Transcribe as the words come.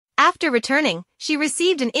After returning, she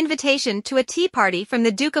received an invitation to a tea party from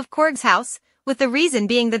the Duke of Korg's house, with the reason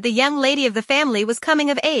being that the young lady of the family was coming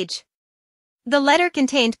of age. The letter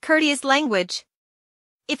contained courteous language.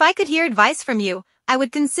 If I could hear advice from you, I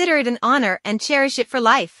would consider it an honor and cherish it for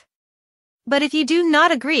life. But if you do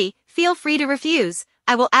not agree, feel free to refuse,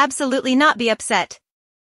 I will absolutely not be upset.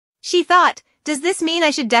 She thought, does this mean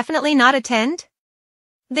I should definitely not attend?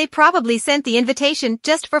 They probably sent the invitation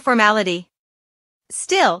just for formality.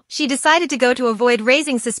 Still, she decided to go to avoid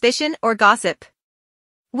raising suspicion or gossip.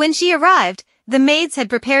 When she arrived, the maids had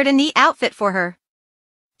prepared a neat outfit for her.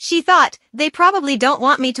 She thought, they probably don't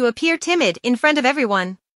want me to appear timid in front of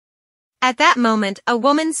everyone. At that moment, a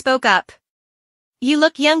woman spoke up. You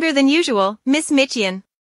look younger than usual, Miss Mitchian.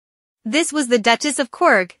 This was the Duchess of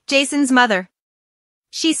Korg, Jason's mother.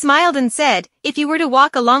 She smiled and said, if you were to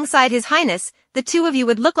walk alongside His Highness, the two of you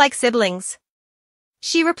would look like siblings.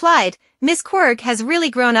 She replied, Miss Korg has really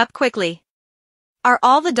grown up quickly. Are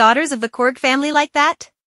all the daughters of the Korg family like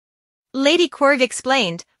that? Lady Korg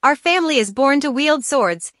explained, our family is born to wield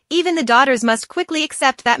swords, even the daughters must quickly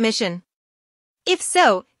accept that mission. If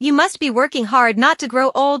so, you must be working hard not to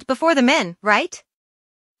grow old before the men, right?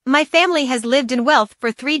 My family has lived in wealth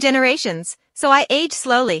for 3 generations, so I age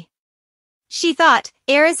slowly. She thought,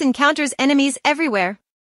 heiress encounters enemies everywhere.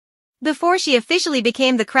 Before she officially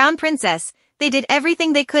became the crown princess, they did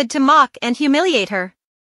everything they could to mock and humiliate her.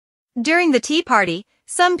 During the tea party,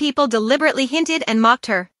 some people deliberately hinted and mocked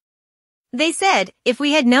her. They said, if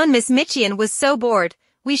we had known Miss Mitchian was so bored,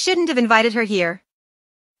 we shouldn't have invited her here.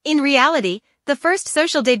 In reality, the first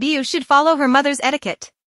social debut should follow her mother's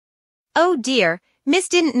etiquette. Oh dear, Miss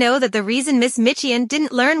didn't know that the reason Miss Mitchian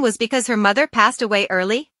didn't learn was because her mother passed away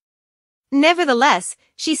early? Nevertheless,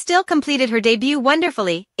 she still completed her debut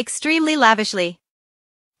wonderfully, extremely lavishly.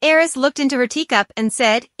 Eris looked into her teacup and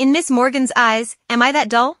said, in Miss Morgan's eyes, am I that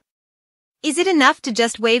dull? Is it enough to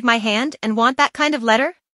just wave my hand and want that kind of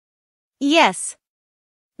letter? Yes.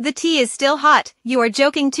 The tea is still hot, you are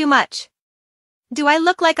joking too much. Do I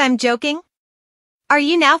look like I'm joking? Are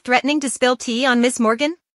you now threatening to spill tea on Miss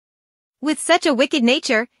Morgan? With such a wicked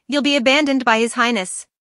nature, you'll be abandoned by His Highness.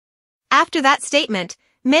 After that statement,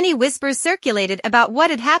 many whispers circulated about what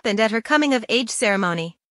had happened at her coming-of-age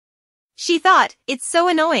ceremony. She thought, it's so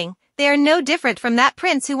annoying, they are no different from that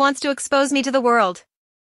prince who wants to expose me to the world.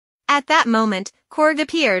 At that moment, Korg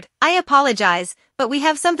appeared. I apologize, but we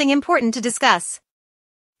have something important to discuss.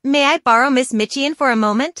 May I borrow Miss Mitchian for a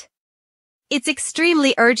moment? It's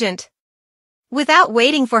extremely urgent. Without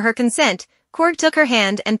waiting for her consent, Korg took her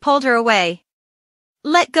hand and pulled her away.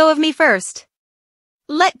 Let go of me first.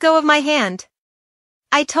 Let go of my hand.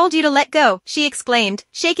 I told you to let go, she exclaimed,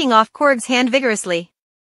 shaking off Korg's hand vigorously.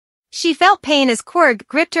 She felt pain as Korg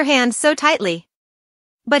gripped her hand so tightly.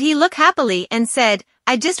 But he looked happily and said,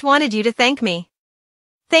 I just wanted you to thank me.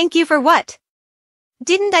 Thank you for what?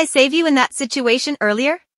 Didn't I save you in that situation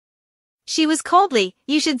earlier? She was coldly,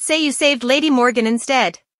 you should say you saved Lady Morgan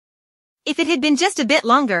instead. If it had been just a bit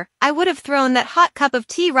longer, I would have thrown that hot cup of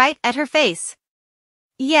tea right at her face.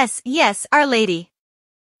 Yes, yes, Our Lady.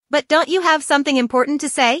 But don't you have something important to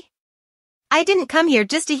say? I didn't come here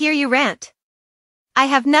just to hear you rant. I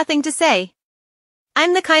have nothing to say.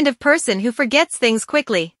 I'm the kind of person who forgets things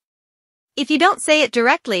quickly. If you don't say it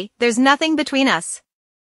directly, there's nothing between us.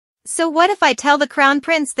 So what if I tell the crown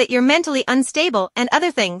prince that you're mentally unstable and other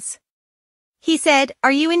things? He said,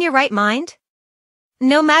 are you in your right mind?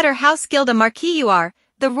 No matter how skilled a marquis you are,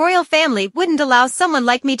 the royal family wouldn't allow someone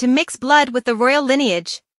like me to mix blood with the royal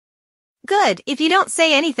lineage. Good, if you don't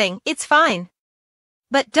say anything, it's fine.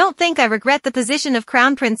 But don't think I regret the position of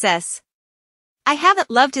crown princess. I haven't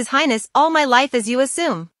loved His Highness all my life as you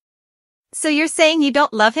assume. So you're saying you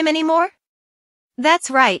don't love him anymore? That's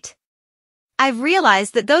right. I've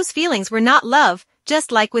realized that those feelings were not love,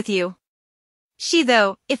 just like with you.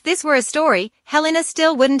 Though, if this were a story, Helena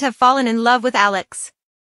still wouldn't have fallen in love with Alex.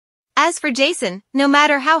 As for Jason, no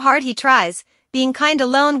matter how hard he tries, being kind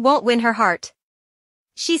alone won't win her heart.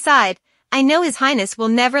 She sighed, I know His Highness will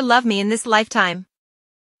never love me in this lifetime.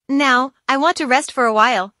 Now, I want to rest for a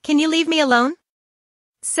while, can you leave me alone?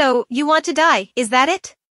 So, you want to die, is that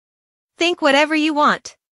it? Think whatever you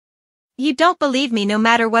want. You don't believe me no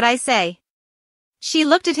matter what I say. She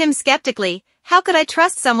looked at him skeptically, how could I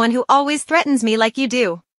trust someone who always threatens me like you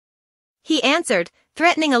do? He answered,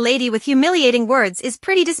 threatening a lady with humiliating words is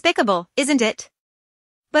pretty despicable, isn't it?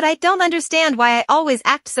 But I don't understand why I always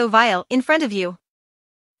act so vile in front of you.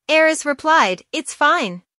 Eris replied, it's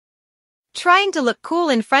fine. Trying to look cool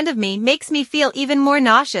in front of me makes me feel even more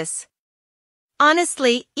nauseous.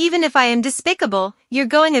 Honestly, even if I am despicable, you're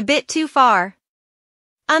going a bit too far.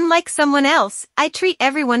 Unlike someone else, I treat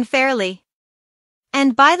everyone fairly.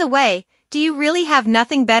 And by the way, do you really have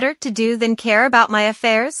nothing better to do than care about my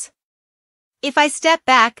affairs? If I step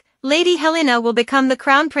back, Lady Helena will become the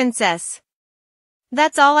crown princess.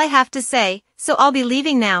 That's all I have to say, so I'll be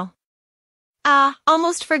leaving now.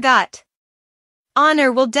 Almost forgot.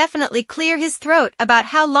 Honor will definitely clear his throat about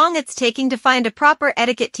how long it's taking to find a proper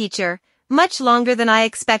etiquette teacher, much longer than I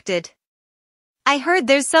expected. I heard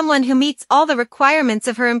there's someone who meets all the requirements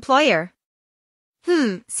of her employer.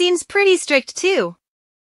 Seems pretty strict too.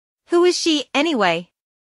 Who is she, anyway?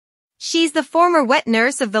 She's the former wet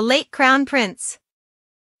nurse of the late crown prince.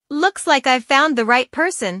 Looks like I've found the right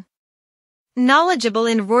person. Knowledgeable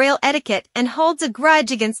in royal etiquette and holds a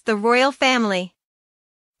grudge against the royal family.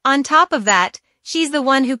 On top of that, she's the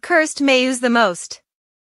one who cursed Mayus the most.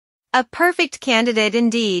 A perfect candidate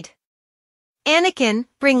indeed. Anakin,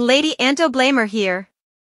 bring Lady Antoblamer here.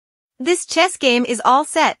 This chess game is all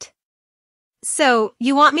set. So,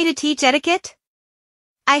 you want me to teach etiquette?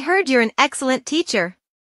 I heard you're an excellent teacher.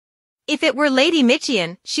 If it were Lady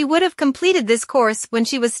Michian, she would have completed this course when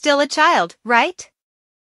she was still a child, right?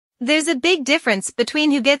 There's a big difference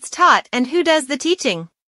between who gets taught and who does the teaching.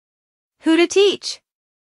 Who to teach?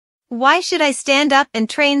 Why should I stand up and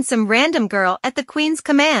train some random girl at the Queen's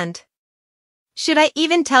command? Should I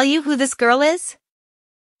even tell you who this girl is?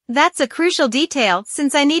 That's a crucial detail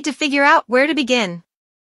since I need to figure out where to begin.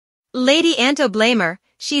 Lady Antoblamer,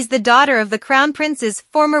 she's the daughter of the Crown Prince's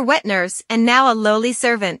former wet nurse and now a lowly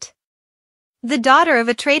servant. The daughter of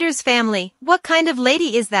a trader's family, what kind of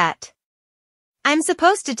lady is that? I'm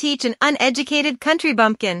supposed to teach an uneducated country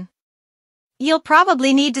bumpkin. You'll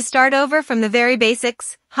probably need to start over from the very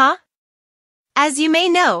basics, huh? As you may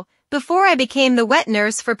know, before I became the wet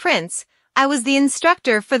nurse for Prince, I was the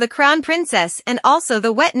instructor for the Crown Princess and also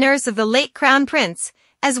the wet nurse of the late Crown Prince,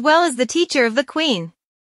 as well as the teacher of the Queen.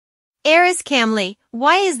 Heiress Camley,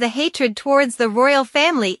 why is the hatred towards the royal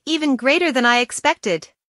family even greater than I expected?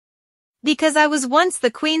 Because I was once the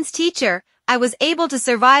Queen's teacher, I was able to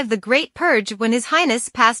survive the Great Purge when His Highness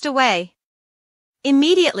passed away.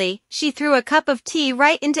 Immediately, she threw a cup of tea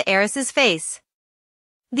right into Eris's face.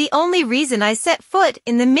 The only reason I set foot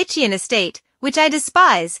in the Michian estate, which I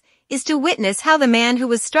despise, is to witness how the man who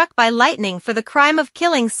was struck by lightning for the crime of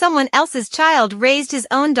killing someone else's child raised his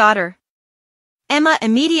own daughter. Emma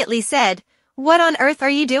immediately said, "What on earth are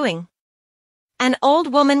you doing? An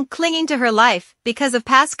old woman clinging to her life because of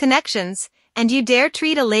past connections, and you dare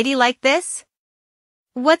treat a lady like this?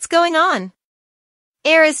 What's going on?"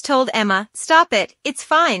 Eris told Emma, "Stop it, it's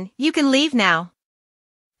fine, you can leave now."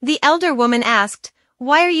 The elder woman asked,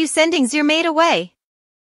 "Why are you sending your maid away?"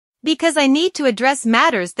 "Because I need to address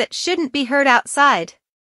matters that shouldn't be heard outside."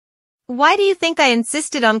 "Why do you think I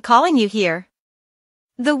insisted on calling you here?"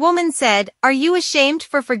 The woman said, "Are you ashamed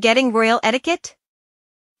for forgetting royal etiquette?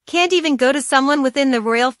 Can't even go to someone within the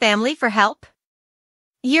royal family for help?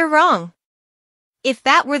 You're wrong. If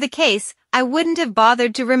that were the case, I wouldn't have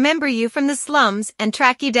bothered to remember you from the slums and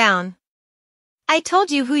track you down. I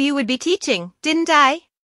told you who you would be teaching, didn't I?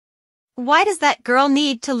 Why does that girl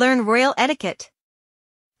need to learn royal etiquette?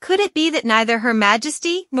 Could it be that neither Her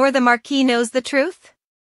Majesty nor the Marquis knows the truth?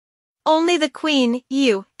 Only the Queen,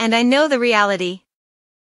 you, and I know the reality.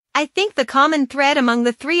 I think the common thread among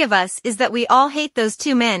the three of us is that we all hate those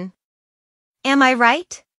two men. Am I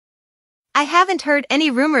right? I haven't heard any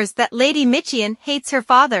rumors that Lady Michian hates her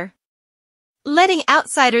father. Letting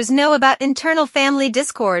outsiders know about internal family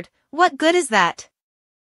discord, what good is that?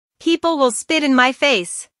 People will spit in my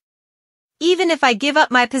face. Even if I give up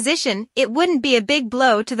my position, it wouldn't be a big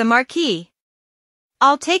blow to the Marquis.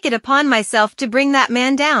 I'll take it upon myself to bring that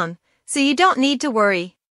man down, so you don't need to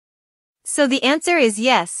worry. So the answer is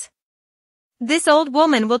yes. This old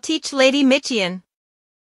woman will teach Lady Michian.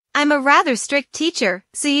 I'm a rather strict teacher,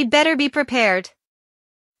 so you'd better be prepared.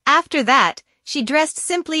 After that, she dressed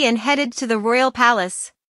simply and headed to the royal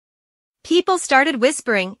palace. People started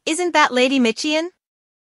whispering, "Isn't that Lady Michian?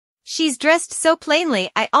 She's dressed so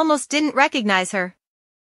plainly I almost didn't recognize her.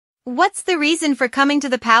 What's the reason for coming to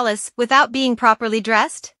the palace without being properly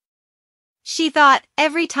dressed?" She thought,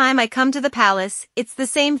 "Every time I come to the palace, it's the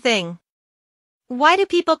same thing. Why do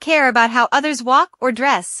people care about how others walk or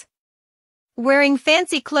dress? Wearing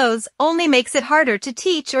fancy clothes only makes it harder to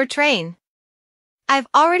teach or train. I've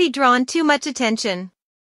already drawn too much attention.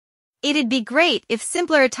 It'd be great if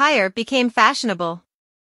simpler attire became fashionable."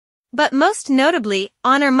 But most notably,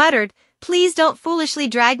 Honor muttered, "Please don't foolishly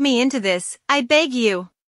drag me into this, I beg you."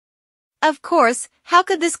 Of course, how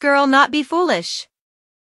could this girl not be foolish?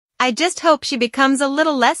 I just hope she becomes a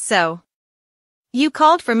little less so. "You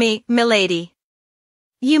called for me, milady.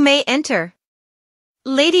 You may enter."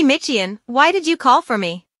 Lady Michian, why did you call for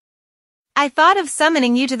me? I thought of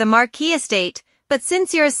summoning you to the Marquis estate, but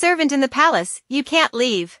since you're a servant in the palace, you can't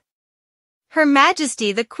leave. Her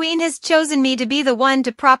Majesty the Queen has chosen me to be the one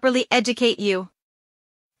to properly educate you.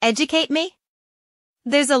 Educate me?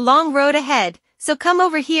 There's a long road ahead, so come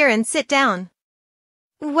over here and sit down.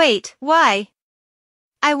 Wait, why?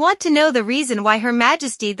 I want to know the reason why Her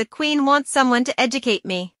Majesty the Queen wants someone to educate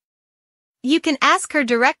me. You can ask her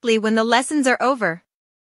directly when the lessons are over.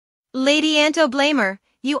 Lady Anto Blamer,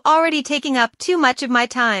 you already taking up too much of my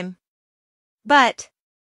time. But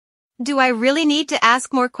do I really need to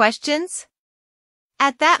ask more questions?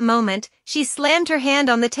 At that moment, she slammed her hand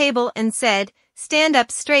on the table and said, "Stand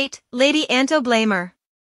up straight, Lady Anto Blamer."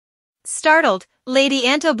 Startled, Lady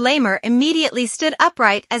Anto Blamer immediately stood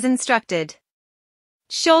upright as instructed.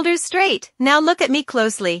 Shoulders straight, now look at me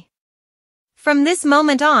closely. From this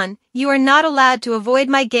moment on, you are not allowed to avoid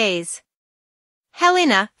my gaze.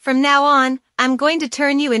 Helena, from now on, I'm going to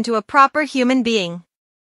turn you into a proper human being.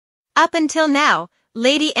 Up until now,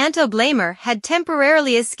 Lady Anto Blamer had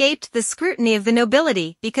temporarily escaped the scrutiny of the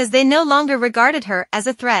nobility because they no longer regarded her as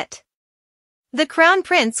a threat. The Crown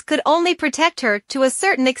Prince could only protect her to a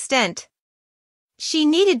certain extent. She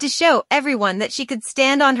needed to show everyone that she could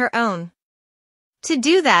stand on her own. To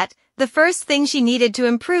do that, the first thing she needed to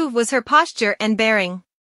improve was her posture and bearing.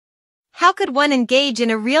 How could one engage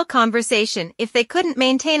in a real conversation if they couldn't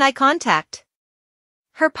maintain eye contact?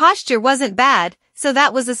 Her posture wasn't bad, so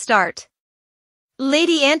that was a start.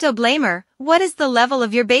 Lady Anto Blamer, what is the level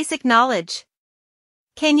of your basic knowledge?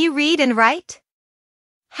 Can you read and write?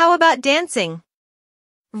 How about dancing?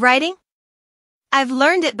 Writing? I've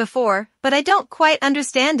learned it before, but I don't quite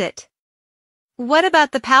understand it. What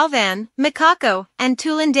about the Palvan, Mikako, and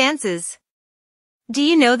Tulin dances? Do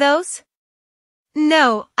you know those?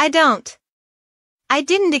 No, I don't. I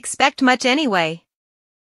didn't expect much anyway.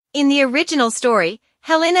 In the original story,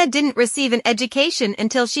 Helena didn't receive an education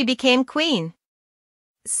until she became queen.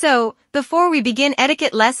 So, before we begin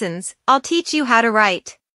etiquette lessons, I'll teach you how to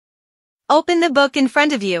write. Open the book in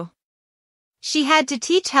front of you. She had to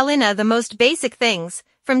teach Helena the most basic things,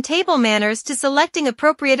 from table manners to selecting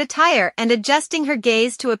appropriate attire and adjusting her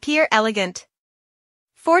gaze to appear elegant.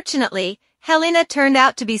 Fortunately, Helena turned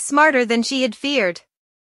out to be smarter than she had feared.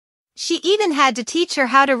 She even had to teach her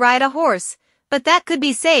how to ride a horse, but that could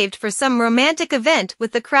be saved for some romantic event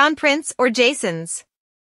with the Crown Prince or Jason's.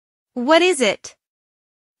 What is it?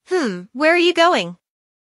 Where are you going?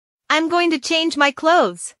 I'm going to change my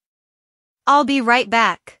clothes. I'll be right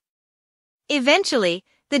back. Eventually,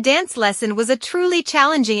 the dance lesson was a truly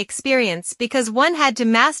challenging experience because one had to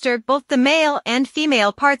master both the male and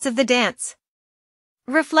female parts of the dance.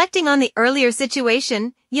 Reflecting on the earlier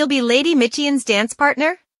situation, you'll be Lady Michian's dance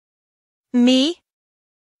partner? Me?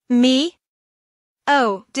 Me?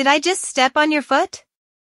 Oh, did I just step on your foot?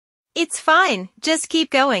 It's fine, just keep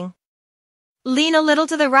going. Lean a little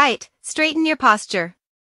to the right, straighten your posture.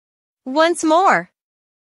 Once more.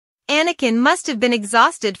 Anakin must have been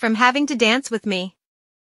exhausted from having to dance with me.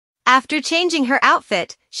 After changing her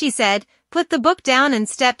outfit, she said, "Put the book down and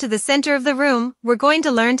step to the center of the room, we're going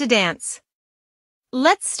to learn to dance.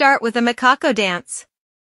 Let's start with a Mikako dance.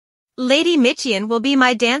 Lady Michian will be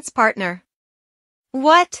my dance partner."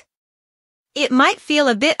 What? It might feel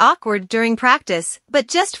a bit awkward during practice, but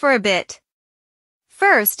just for a bit.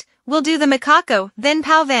 First, we'll do the Mikako, then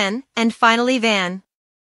Palvan, and finally Van.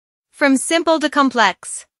 From simple to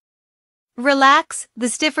complex. Relax, the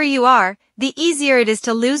stiffer you are, the easier it is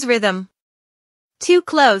to lose rhythm. Too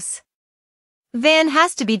close. Van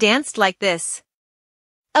has to be danced like this.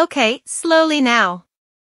 Okay, slowly now.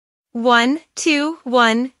 1, 2,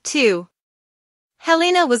 1, 2.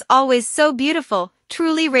 Helena was always so beautiful,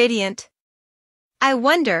 truly radiant. I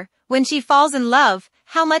wonder, when she falls in love,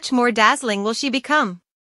 how much more dazzling will she become?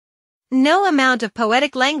 No amount of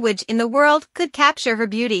poetic language in the world could capture her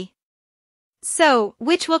beauty. So,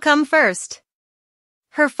 which will come first?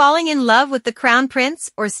 Her falling in love with the Crown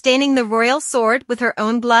Prince or staining the royal sword with her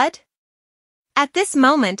own blood? At this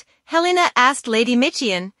moment, Helena asked Lady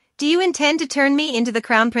Michian, "Do you intend to turn me into the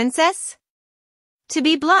Crown Princess?" To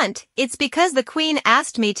be blunt, it's because the Queen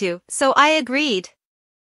asked me to, so I agreed.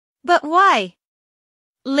 But why?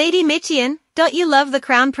 Lady Michian, don't you love the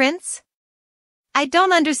Crown Prince? I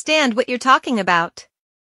don't understand what you're talking about.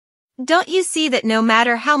 Don't you see that no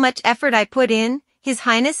matter how much effort I put in, His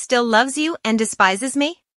Highness still loves you and despises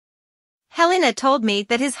me? Helena told me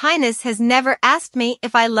that His Highness has never asked me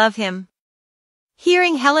if I love him.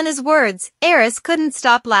 Hearing Helena's words, Eris couldn't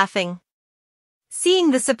stop laughing.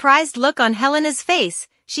 Seeing the surprised look on Helena's face,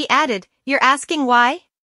 she added, "You're asking why?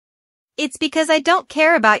 It's because I don't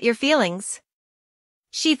care about your feelings."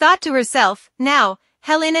 She thought to herself, now,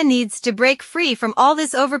 Helena needs to break free from all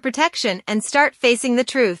this overprotection and start facing the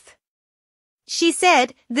truth. She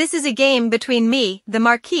said, this is a game between me, the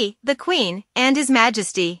Marquis, the Queen, and His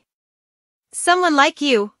Majesty. Someone like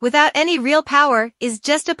you, without any real power, is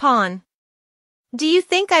just a pawn. Do you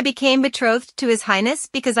think I became betrothed to His Highness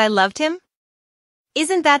because I loved him?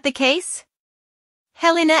 Isn't that the case?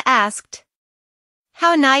 Helena asked.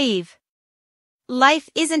 How naive. Life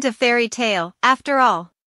isn't a fairy tale, after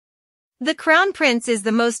all. The Crown Prince is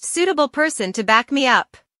the most suitable person to back me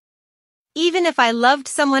up. Even if I loved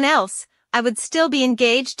someone else, I would still be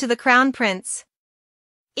engaged to the Crown Prince.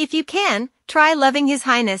 If you can, try loving His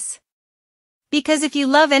Highness. Because if you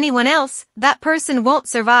love anyone else, that person won't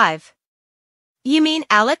survive. You mean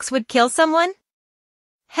Alex would kill someone?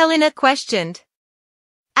 Helena questioned.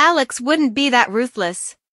 Alex wouldn't be that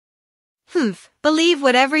ruthless. Believe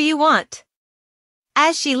whatever you want.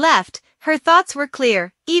 As she left, her thoughts were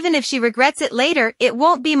clear. Even if she regrets it later, it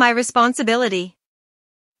won't be my responsibility.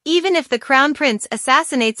 Even if the Crown Prince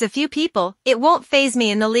assassinates a few people, it won't faze me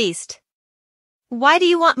in the least. Why do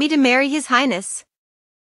you want me to marry His Highness?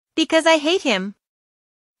 Because I hate him.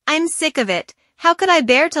 I'm sick of it. How could I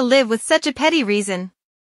bear to live with such a petty reason?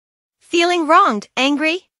 Feeling wronged,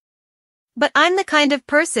 angry? But I'm the kind of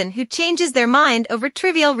person who changes their mind over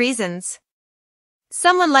trivial reasons.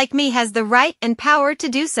 Someone like me has the right and power to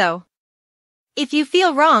do so. If you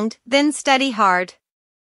feel wronged, then study hard.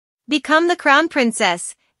 Become the Crown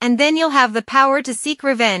Princess, and then you'll have the power to seek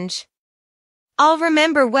revenge. I'll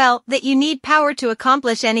remember well that you need power to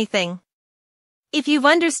accomplish anything. If you've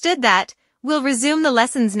understood that, we'll resume the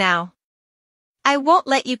lessons now. I won't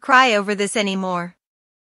let you cry over this anymore.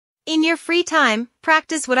 In your free time,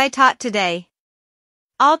 practice what I taught today.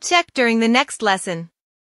 I'll check during the next lesson.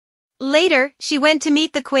 Later, she went to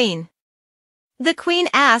meet the Queen. The Queen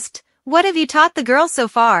asked, what have you taught the girl so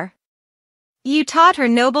far? You taught her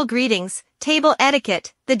noble greetings, table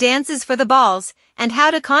etiquette, the dances for the balls, and how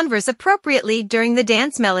to converse appropriately during the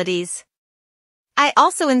dance melodies. I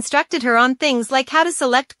also instructed her on things like how to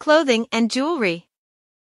select clothing and jewelry.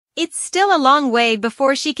 It's still a long way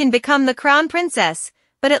before she can become the Crown Princess,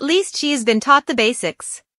 but at least she has been taught the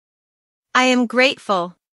basics. I am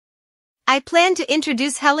grateful. I plan to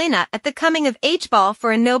introduce Helena at the coming-of-age ball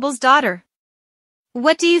for a noble's daughter.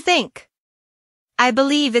 What do you think? I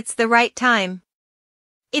believe it's the right time.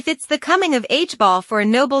 If it's the coming-of-age ball for a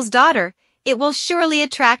noble's daughter, it will surely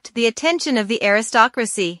attract the attention of the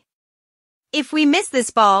aristocracy. If we miss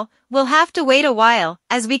this ball, we'll have to wait a while,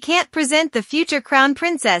 as we can't present the future Crown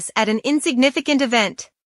Princess at an insignificant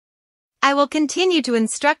event. I will continue to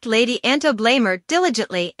instruct Lady Antoblamer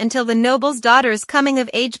diligently until the noble's daughter's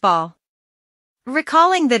coming-of-age ball.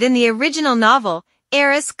 Recalling that in the original novel,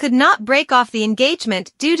 Eris could not break off the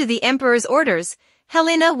engagement due to the Emperor's orders,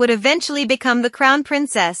 Helena would eventually become the Crown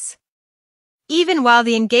Princess. Even while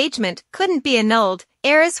the engagement couldn't be annulled,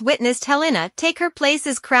 Eris witnessed Helena take her place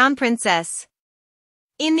as Crown Princess.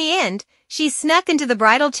 In the end, she snuck into the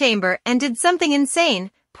bridal chamber and did something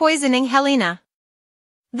insane, poisoning Helena.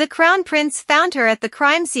 The Crown Prince found her at the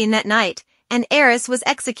crime scene that night, and Eris was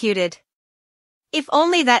executed. If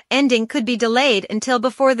only that ending could be delayed until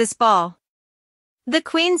before this ball. The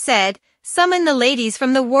Queen said, summon the ladies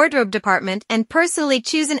from the wardrobe department and personally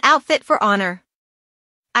choose an outfit for honor.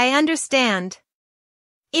 I understand.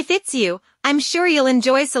 If it's you, I'm sure you'll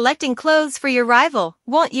enjoy selecting clothes for your rival,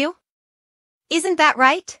 won't you? Isn't that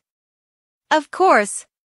right? Of course.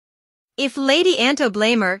 If Lady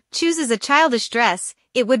Antoblamer chooses a childish dress,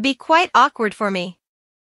 it would be quite awkward for me.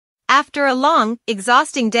 After a long,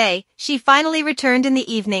 exhausting day, she finally returned in the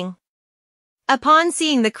evening. Upon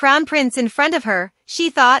seeing the Crown Prince in front of her, she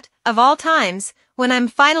thought, of all times, when I'm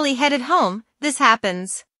finally headed home, this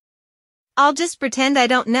happens. I'll just pretend I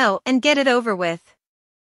don't know and get it over with.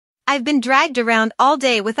 I've been dragged around all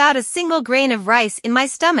day without a single grain of rice in my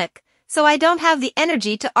stomach, so I don't have the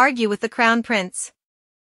energy to argue with the Crown Prince.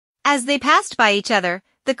 As they passed by each other,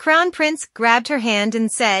 the Crown Prince grabbed her hand and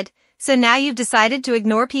said, so now you've decided to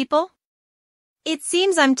ignore people? It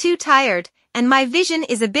seems I'm too tired, and my vision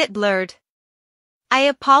is a bit blurred. I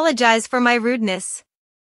apologize for my rudeness.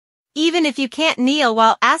 Even if you can't kneel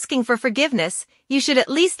while asking for forgiveness, you should at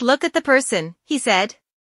least look at the person, he said.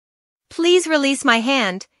 Please release my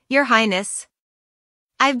hand, Your Highness.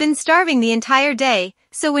 I've been starving the entire day,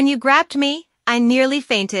 so when you grabbed me, I nearly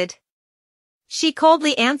fainted. She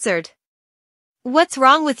coldly answered. What's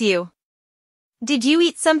wrong with you? Did you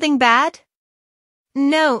eat something bad?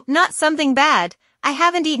 No, not something bad. I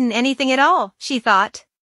haven't eaten anything at all, she thought.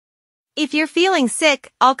 If you're feeling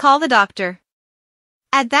sick, I'll call the doctor.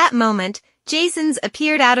 At that moment, Jason's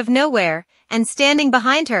appeared out of nowhere, and standing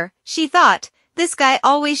behind her, she thought, this guy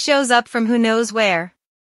always shows up from who knows where.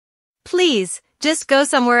 Please, just go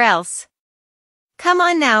somewhere else. Come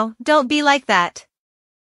on now, don't be like that.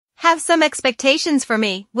 Have some expectations for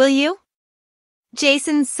me, will you?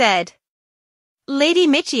 Jason said. Lady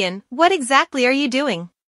Michian, what exactly are you doing?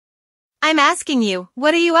 I'm asking you,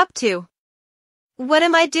 what are you up to? What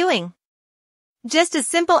am I doing? Just a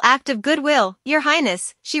simple act of goodwill, Your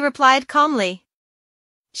Highness, she replied calmly.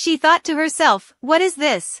 She thought to herself, what is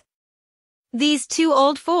this? These two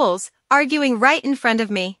old fools, arguing right in front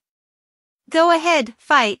of me. Go ahead,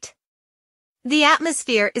 fight. The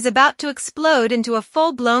atmosphere is about to explode into a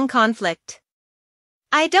full-blown conflict.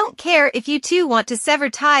 I don't care if you two want to sever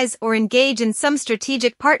ties or engage in some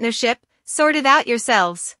strategic partnership, sort it out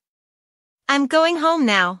yourselves. I'm going home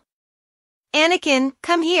now. Anakin,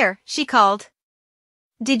 come here, she called.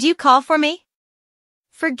 Did you call for me?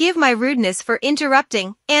 Forgive my rudeness for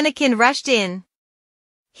interrupting, Anakin rushed in.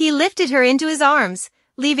 He lifted her into his arms,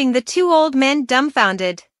 leaving the two old men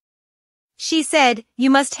dumbfounded. She said, you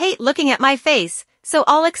must hate looking at my face, so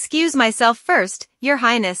I'll excuse myself first, Your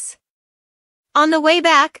Highness. On the way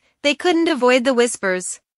back, they couldn't avoid the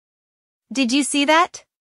whispers. Did you see that?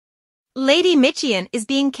 Lady Michian is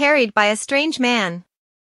being carried by a strange man.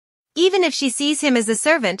 Even if she sees him as a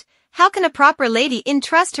servant, how can a proper lady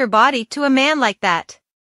entrust her body to a man like that?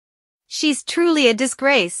 She's truly a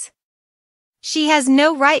disgrace. She has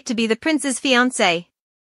no right to be the prince's fiancé.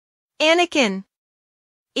 Anakin.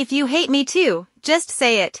 If you hate me too, just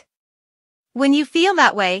say it. When you feel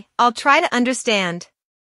that way, I'll try to understand.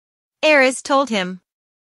 Eris told him.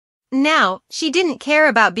 Now, she didn't care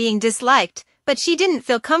about being disliked, but she didn't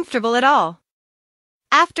feel comfortable at all.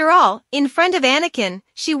 After all, in front of Anakin,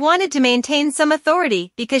 she wanted to maintain some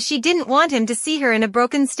authority because she didn't want him to see her in a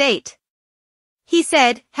broken state. He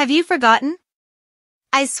said, have you forgotten?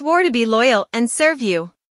 I swore to be loyal and serve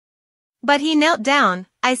you. But he knelt down.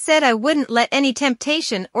 I said I wouldn't let any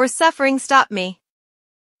temptation or suffering stop me.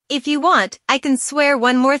 If you want, I can swear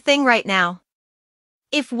one more thing right now.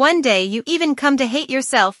 If one day you even come to hate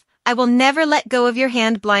yourself, I will never let go of your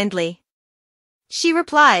hand blindly. She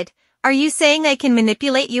replied, are you saying I can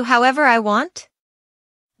manipulate you however I want?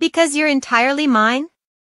 Because you're entirely mine?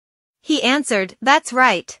 He answered, that's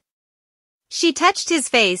right. She touched his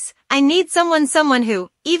face, I need someone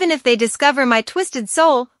who, even if they discover my twisted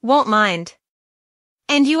soul, won't mind.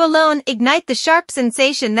 And you alone ignite the sharp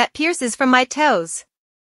sensation that pierces from my toes.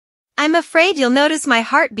 I'm afraid you'll notice my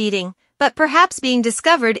heart beating, but perhaps being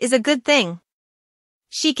discovered is a good thing.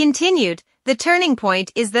 She continued, the turning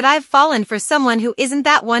point is that I've fallen for someone who isn't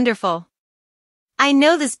that wonderful. I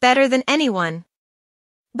know this better than anyone.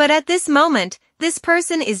 But at this moment, this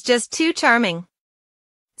person is just too charming.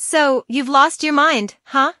 So, you've lost your mind,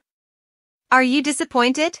 huh? Are you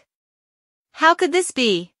disappointed? How could this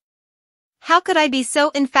be? How could I be so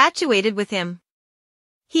infatuated with him?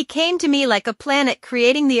 He came to me like a planet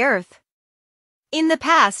creating the Earth. In the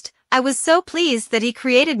past, I was so pleased that he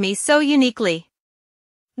created me so uniquely.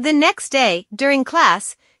 The next day, during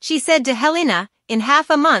class, she said to Helena, in half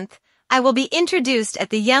a month, I will be introduced at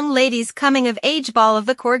the young ladies' coming-of-age ball of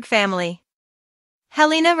the Korg family.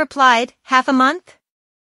 Helena replied, half a month?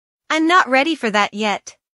 I'm not ready for that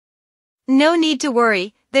yet. No need to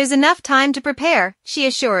worry, there's enough time to prepare, she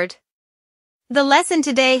assured. The lesson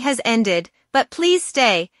today has ended, but please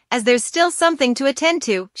stay, as there's still something to attend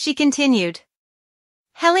to, she continued.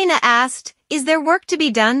 Helena asked, is there work to be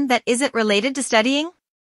done that isn't related to studying?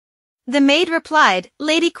 The maid replied,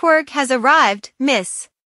 Lady Korg has arrived, miss.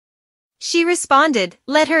 She responded,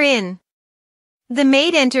 let her in. The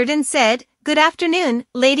maid entered and said, good afternoon,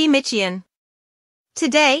 Lady Michian.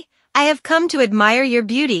 Today, I have come to admire your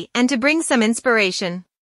beauty and to bring some inspiration.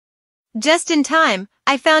 Just in time,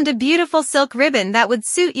 I found a beautiful silk ribbon that would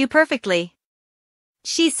suit you perfectly.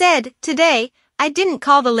 She said, today, I didn't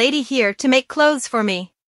call the lady here to make clothes for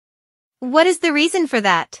me. What is the reason for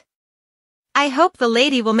that? I hope the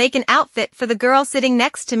lady will make an outfit for the girl sitting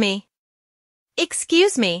next to me.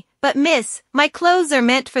 Excuse me, but miss, my clothes are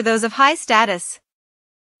meant for those of high status.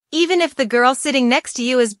 Even if the girl sitting next to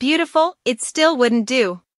you is beautiful, it still wouldn't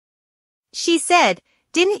do. She said,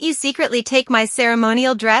 didn't you secretly take my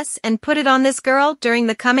ceremonial dress and put it on this girl during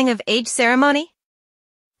the coming-of-age ceremony?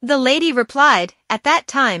 The lady replied, at that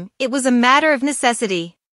time, it was a matter of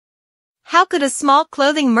necessity. How could a small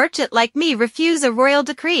clothing merchant like me refuse a royal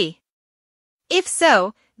decree? If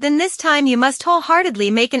so, then this time you must wholeheartedly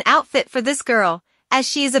make an outfit for this girl, as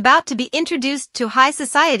she is about to be introduced to high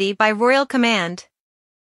society by royal command.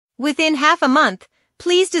 Within half a month,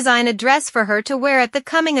 please design a dress for her to wear at the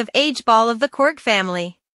coming-of-age ball of the Korg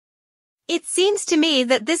family. It seems to me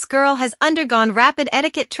that this girl has undergone rapid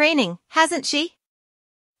etiquette training, hasn't she?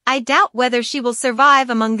 I doubt whether she will survive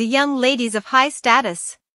among the young ladies of high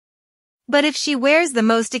status. But if she wears the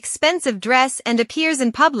most expensive dress and appears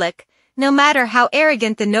in public, no matter how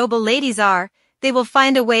arrogant the noble ladies are, they will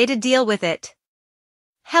find a way to deal with it.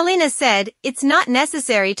 Helena said, "It's not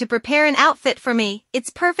necessary to prepare an outfit for me,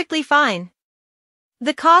 it's perfectly fine.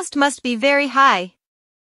 The cost must be very high.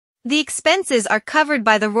 The expenses are covered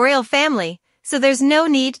by the royal family, so there's no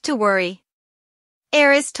need to worry,"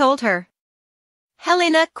 Eris told her.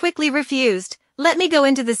 Helena quickly refused. "Let me go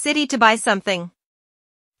into the city to buy something."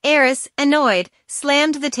 Eris, annoyed,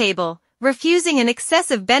 slammed the table. Refusing an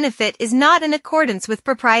excessive benefit is not in accordance with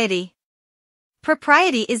propriety.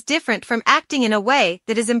 Propriety is different from acting in a way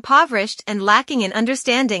that is impoverished and lacking in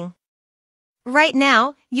understanding. Right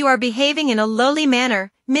now, you are behaving in a lowly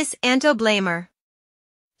manner, Miss Anto Blamer.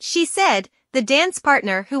 She said, "The dance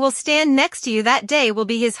partner who will stand next to you that day will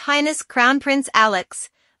be His Highness Crown Prince Alex,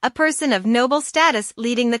 a person of noble status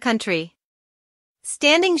leading the country.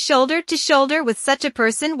 Standing shoulder to shoulder with such a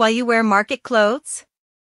person while you wear market clothes?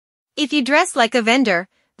 If you dress like a vendor,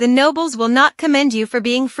 the nobles will not commend you for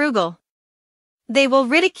being frugal. They will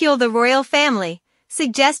ridicule the royal family,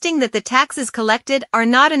 suggesting that the taxes collected are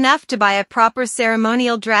not enough to buy a proper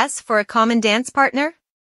ceremonial dress for a common dance partner.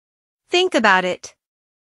 Think about it.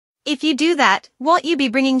 If you do that, won't you be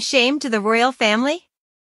bringing shame to the royal family?"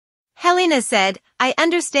 Helena said, "I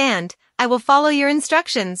understand, I will follow your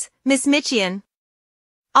instructions, Miss Michian.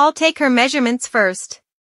 I'll take her measurements first."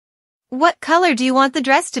 "What color do you want the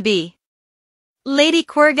dress to be?" Lady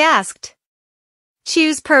Quirg asked.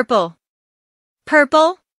 "Choose purple."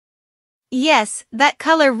 "Purple?" "Yes, that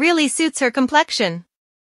color really suits her complexion.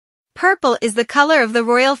 Purple is the color of the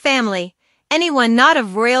royal family. Anyone not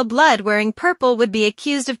of royal blood wearing purple would be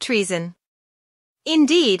accused of treason."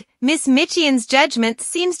 Indeed, Miss Michian's judgment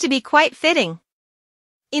seems to be quite fitting.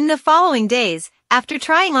 "In the following days, after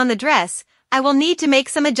trying on the dress, I will need to make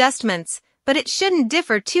some adjustments, but it shouldn't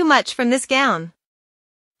differ too much from this gown."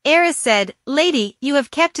 Eris said, "Lady, you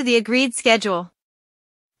have kept to the agreed schedule."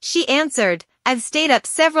 She answered, "I've stayed up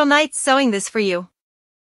several nights sewing this for you."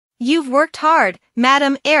 "You've worked hard,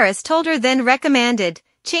 Madam," Eris told her, then recommended,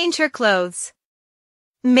 "Change her clothes."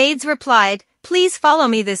 Maids replied, "Please follow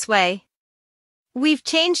me this way." "We've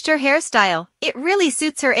changed her hairstyle, it really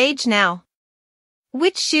suits her age now."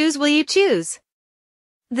 "Which shoes will you choose?"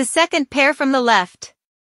 "The second pair from the left.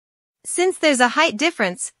 Since there's a height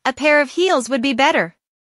difference, a pair of heels would be better."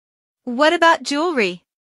 "What about jewelry?"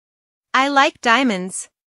 "I like diamonds.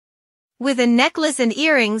 With a necklace and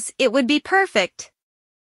earrings, it would be perfect."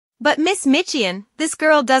 "But Miss Michian, this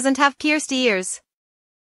girl doesn't have pierced ears."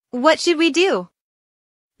 "What should we do?"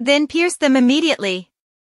 "Then pierce them immediately."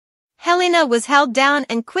 Helena was held down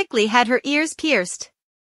and quickly had her ears pierced.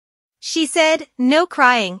 She said, "No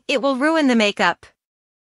crying, it will ruin the makeup."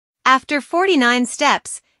 After 49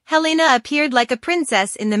 steps, Helena appeared like a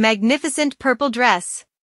princess in the magnificent purple dress.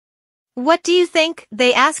 "What do you think?"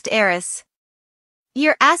 they asked Eris.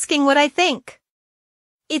 "You're asking what I think."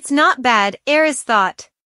 "It's not bad," Eris thought.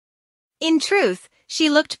 In truth, she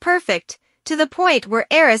looked perfect, to the point where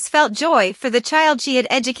Eris felt joy for the child she had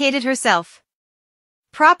educated herself.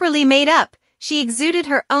 Properly made up, she exuded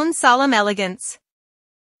her own solemn elegance.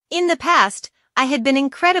 In the past, I had been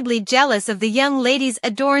incredibly jealous of the young ladies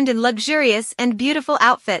adorned in luxurious and beautiful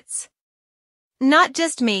outfits. Not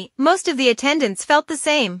just me, most of the attendants felt the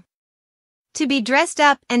same. To be dressed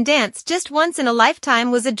up and dance just once in a lifetime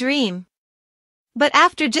was a dream. But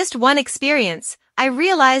after just one experience, I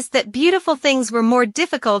realized that beautiful things were more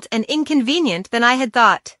difficult and inconvenient than I had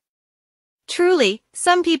thought. Truly,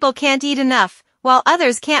 some people can't eat enough, while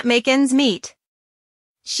others can't make ends meet.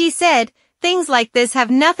 She said, "Things like this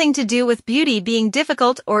have nothing to do with beauty being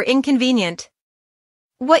difficult or inconvenient.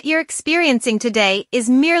 What you're experiencing today is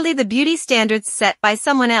merely the beauty standards set by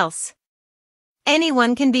someone else.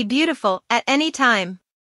 Anyone can be beautiful at any time."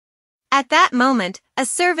 At that moment, a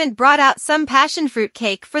servant brought out some passion fruit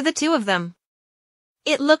cake for the two of them.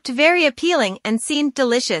 It looked very appealing and seemed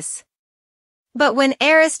delicious. But when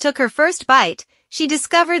Eris took her first bite, she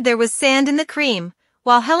discovered there was sand in the cream,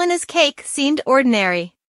 while Helena's cake seemed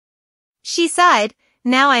ordinary. She sighed,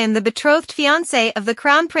 "Now I am the betrothed fiancée of the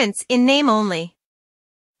crown prince in name only.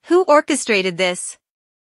 Who orchestrated this?"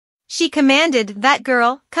 She commanded, "That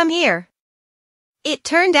girl, come here." It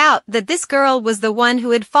turned out that this girl was the one who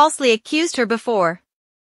had falsely accused her before.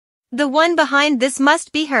 The one behind this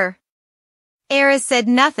must be her. Eris said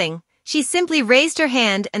nothing, she simply raised her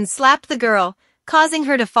hand and slapped the girl, causing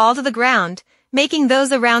her to fall to the ground, making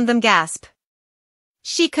those around them gasp.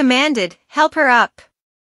 She commanded, "Help her up."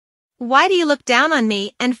 Why do you look down on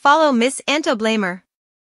me and follow Miss Antoblamer?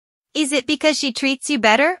 Is it because she treats you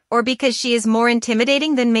better or because she is more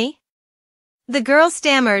intimidating than me? The girl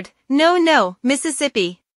stammered, No,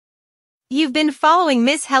 Mississippi. You've been following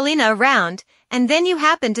Miss Helena around, and then you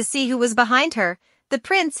happened to see who was behind her, the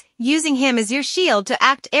prince, using him as your shield to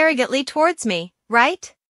act arrogantly towards me,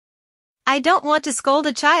 right? I don't want to scold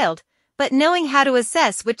a child, but knowing how to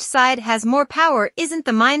assess which side has more power isn't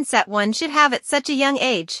the mindset one should have at such a young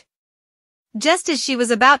age. Just as she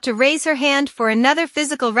was about to raise her hand for another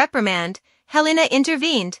physical reprimand, Helena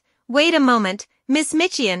intervened. Wait a moment, Miss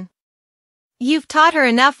Mitchian. You've taught her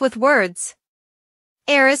enough with words.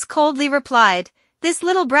 Eris coldly replied, This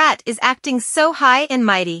little brat is acting so high and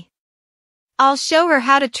mighty. I'll show her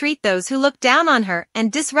how to treat those who look down on her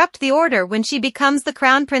and disrupt the order when she becomes the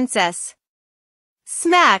crown princess.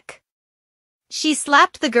 Smack! She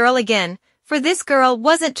slapped the girl again, for this girl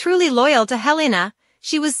wasn't truly loyal to Helena,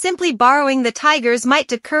 she was simply borrowing the tiger's might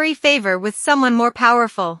to curry favor with someone more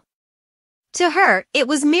powerful. To her, it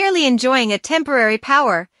was merely enjoying a temporary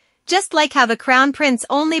power, just like how the crown prince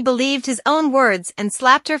only believed his own words and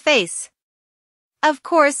slapped her face. Of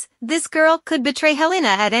course, this girl could betray Helena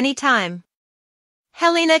at any time.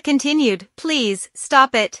 Helena continued, Please,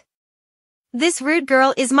 stop it. This rude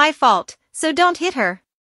girl is my fault, so don't hit her.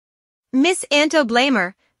 Miss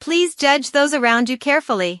Antoblamer, please judge those around you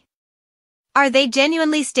carefully. Are they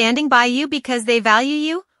genuinely standing by you because they value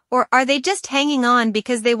you, or are they just hanging on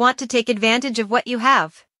because they want to take advantage of what you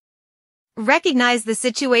have? Recognize the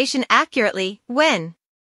situation accurately, when?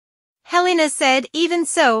 Helena said, Even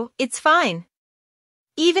so, it's fine.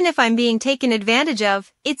 Even if I'm being taken advantage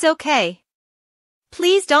of, it's okay.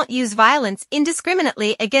 Please don't use violence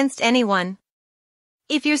indiscriminately against anyone.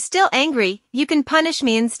 If you're still angry, you can punish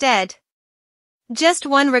me instead. Just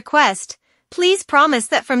one request, please promise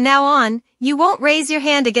that from now on, you won't raise your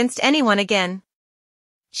hand against anyone again.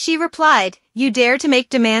 She replied, You dare to make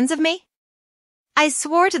demands of me? I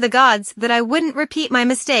swore to the gods that I wouldn't repeat my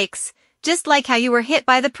mistakes, just like how you were hit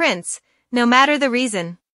by the prince, no matter the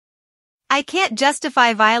reason. I can't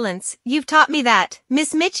justify violence, you've taught me that,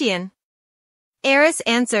 Miss Mitchian. Eris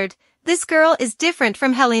answered, This girl is different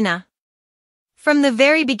from Helena. From the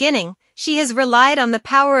very beginning, she has relied on the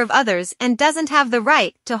power of others and doesn't have the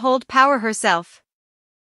right to hold power herself.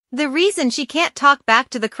 The reason she can't talk back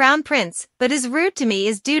to the crown prince but is rude to me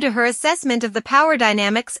is due to her assessment of the power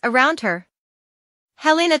dynamics around her.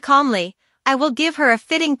 Helena calmly, I will give her a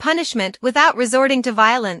fitting punishment without resorting to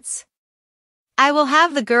violence. I will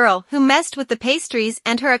have the girl who messed with the pastries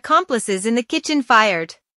and her accomplices in the kitchen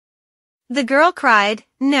fired. The girl cried,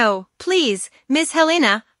 No, please, Miss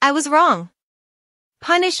Helena, I was wrong.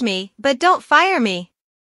 Punish me, but don't fire me.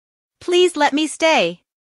 Please let me stay.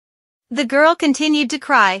 The girl continued to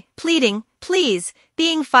cry, pleading, Please,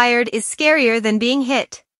 being fired is scarier than being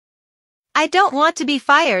hit. I don't want to be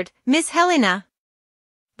fired, Miss Helena.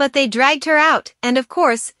 But they dragged her out, and of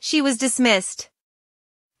course, she was dismissed.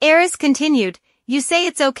 Eris continued, You say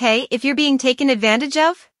it's okay if you're being taken advantage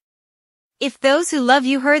of? If those who love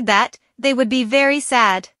you heard that, they would be very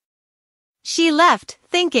sad. She left,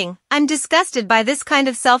 thinking, I'm disgusted by this kind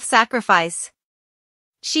of self-sacrifice.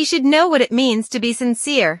 She should know what it means to be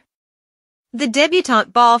sincere. The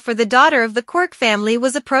debutante ball for the daughter of the Quirk family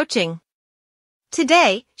was approaching.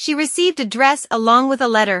 Today, she received a dress along with a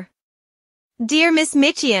letter. Dear Miss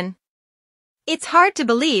Mitchian, it's hard to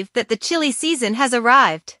believe that the chilly season has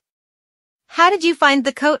arrived. How did you find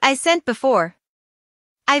the coat I sent before?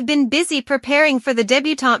 I've been busy preparing for the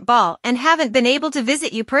debutante ball and haven't been able to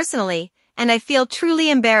visit you personally, and I feel truly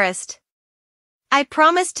embarrassed. I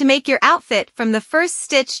promised to make your outfit from the first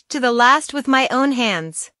stitch to the last with my own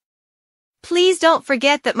hands. Please don't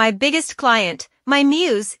forget that my biggest client, my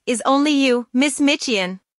muse, is only you, Miss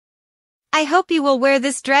Mitchian. I hope you will wear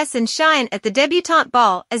this dress and shine at the debutante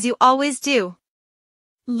ball as you always do.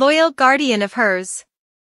 Loyal guardian of hers.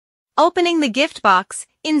 Opening the gift box,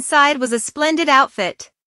 inside was a splendid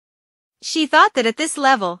outfit. She thought that at this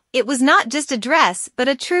level, it was not just a dress but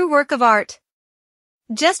a true work of art.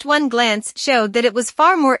 Just one glance showed that it was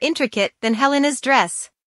far more intricate than Helena's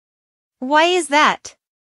dress. Why is that?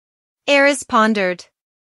 Eris pondered.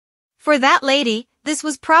 For that lady, this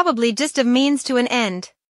was probably just a means to an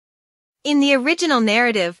end. In the original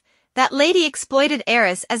narrative, that lady exploited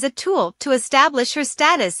Eris as a tool to establish her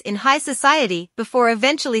status in high society before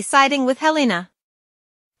eventually siding with Helena.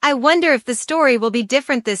 I wonder if the story will be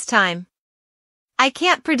different this time. I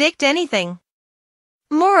can't predict anything.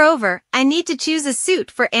 Moreover, I need to choose a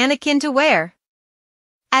suit for Anakin to wear.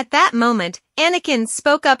 At that moment, Anakin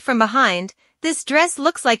spoke up from behind, This dress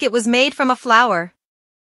looks like it was made from a flower.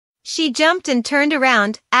 She jumped and turned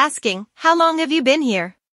around, asking, "How long have you been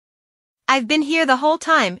here?" "I've been here the whole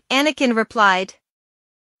time," Anakin replied.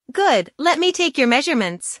 "Good, let me take your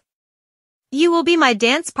measurements. You will be my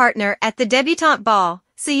dance partner at the debutante ball,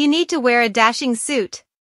 so you need to wear a dashing suit."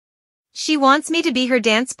 "She wants me to be her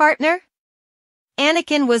dance partner?"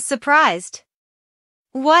 Anakin was surprised.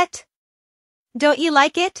 "What? Don't you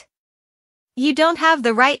like it? You don't have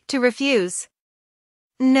the right to refuse."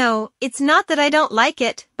 "No, it's not that I don't like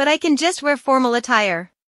it, but I can just wear formal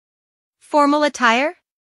attire." "Formal attire?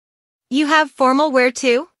 You have formal wear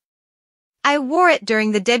too?" "I wore it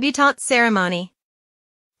during the debutante ceremony."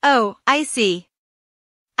 "Oh, I see.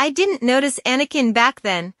 I didn't notice Anakin back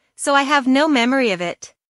then, so I have no memory of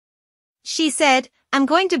it." She said, "I'm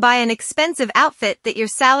going to buy an expensive outfit that your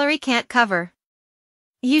salary can't cover.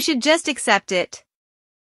 You should just accept it.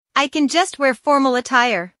 I can just wear formal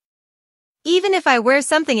attire. Even if I wear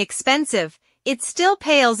something expensive, it still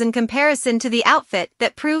pales in comparison to the outfit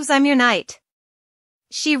that proves I'm your knight."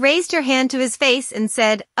 She raised her hand to his face and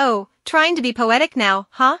said, "Oh, trying to be poetic now,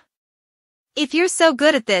 huh? If you're so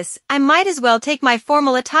good at this, I might as well take my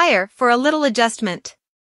formal attire for a little adjustment.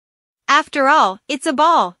 After all, it's a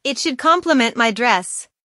ball, it should complement my dress."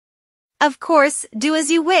 "Of course, do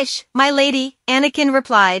as you wish, my lady," Anakin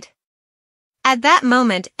replied. At that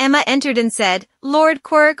moment, Emma entered and said, "Lord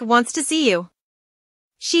Quirk wants to see you."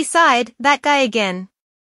 She sighed, "That guy again.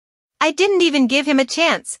 I didn't even give him a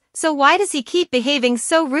chance, so why does he keep behaving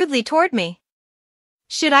so rudely toward me?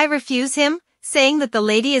 Should I refuse him, saying that the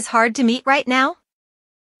lady is hard to meet right now?"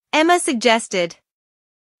 Emma suggested.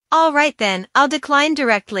 "All right then, I'll decline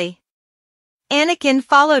directly." Anakin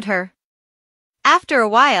followed her. After a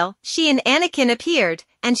while, she and Anakin appeared,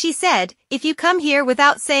 and she said, "If you come here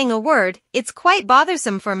without saying a word, it's quite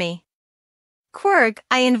bothersome for me." "Quirk,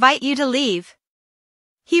 I invite you to leave."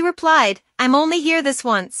 He replied, "I'm only here this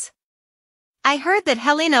once. I heard that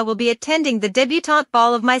Helena will be attending the debutante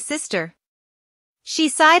ball of my sister." She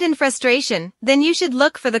sighed in frustration, "Then you should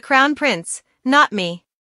look for the crown prince, not me.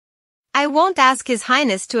 I won't ask His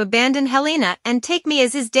Highness to abandon Helena and take me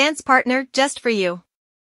as his dance partner just for you.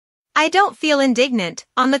 I don't feel indignant,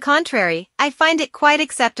 on the contrary, I find it quite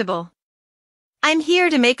acceptable. I'm here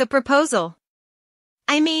to make a proposal.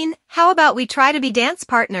 I mean, how about we try to be dance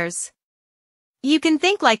partners? You can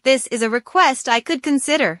think like this is a request I could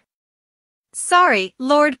consider." "Sorry,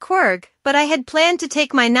 Lord Quirk, but I had planned to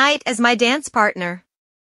take my knight as my dance partner."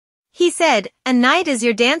 He said, "A knight as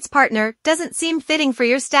your dance partner doesn't seem fitting for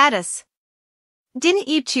your status. Didn't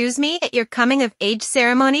you choose me at your coming-of-age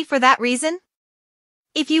ceremony for that reason?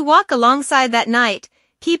 If you walk alongside that knight,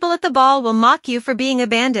 people at the ball will mock you for being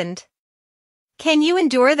abandoned. Can you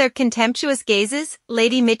endure their contemptuous gazes,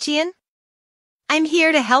 Lady Michian? I'm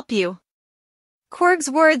here to help you." Quirk's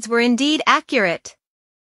words were indeed accurate.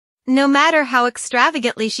 No matter how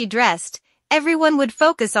extravagantly she dressed, everyone would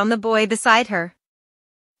focus on the boy beside her.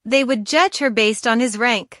 They would judge her based on his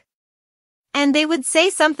rank. And they would say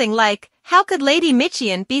something like, "How could Lady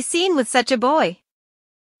Michian be seen with such a boy?"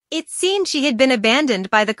 It seemed she had been abandoned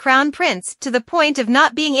by the crown prince to the point of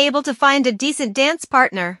not being able to find a decent dance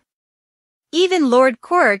partner. Even Lord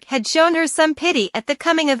Quirk had shown her some pity at the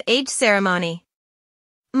coming-of-age ceremony.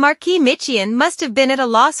 Marquis Michian must have been at a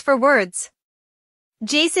loss for words.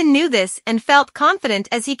 Jason knew this and felt confident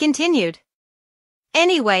as he continued.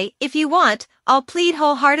 "Anyway, if you want, I'll plead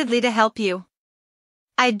wholeheartedly to help you.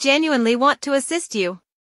 I genuinely want to assist you."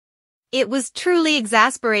 It was truly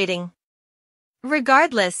exasperating.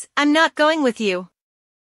 "Regardless, I'm not going with you.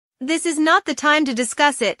 This is not the time to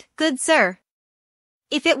discuss it, good sir.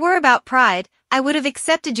 If it were about pride, I would have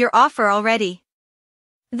accepted your offer already."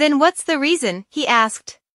 "Then what's the reason?" he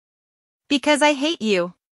asked. "Because I hate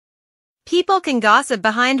you. People can gossip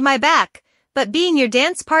behind my back, but being your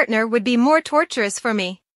dance partner would be more torturous for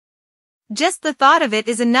me. Just the thought of it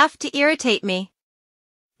is enough to irritate me."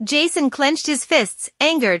 Jason clenched his fists,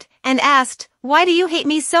 angered, and asked, "Why do you hate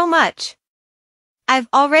me so much?" "I've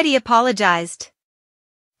already apologized."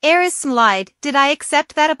 Eris smiled, "Did I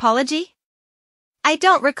accept that apology? I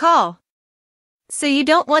don't recall." "So you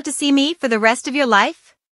don't want to see me for the rest of your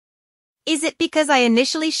life? Is it because I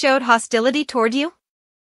initially showed hostility toward you?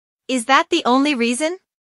 Is that the only reason?"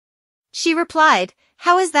 She replied,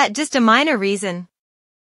 "How is that just a minor reason?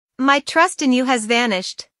 My trust in you has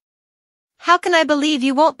vanished. How can I believe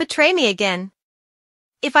you won't betray me again?"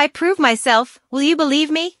 "If I prove myself, will you believe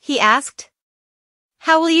me?" he asked.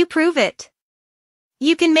 "How will you prove it?"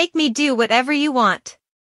 "You can make me do whatever you want."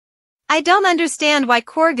 "I don't understand why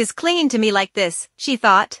Quirk is clinging to me like this," she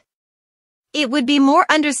thought. "It would be more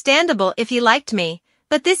understandable if he liked me,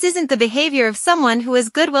 but this isn't the behavior of someone who has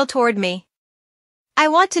goodwill toward me. I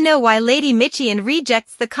want to know why Lady Michian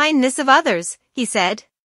rejects the kindness of others, he said.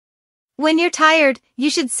 When you're tired, you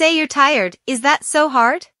should say you're tired. Is that so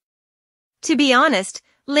hard? To be honest,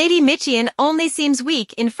 Lady Michian only seems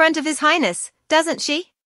weak in front of His Highness, doesn't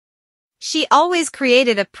she? She always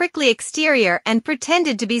created a prickly exterior and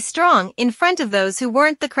pretended to be strong in front of those who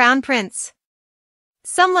weren't the crown prince.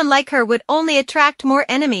 Someone like her would only attract more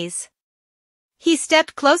enemies. He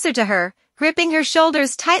stepped closer to her, gripping her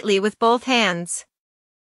shoulders tightly with both hands.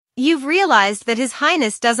 You've realized that His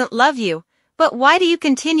Highness doesn't love you, but why do you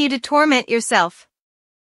continue to torment yourself?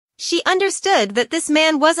 She understood that this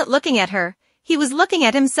man wasn't looking at her, he was looking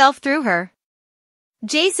at himself through her.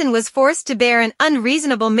 Jason was forced to bear an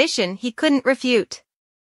unreasonable mission he couldn't refute.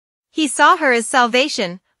 He saw her as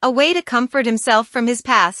salvation, a way to comfort himself from his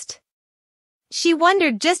past. She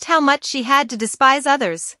wondered just how much she had to despise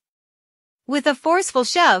others. With a forceful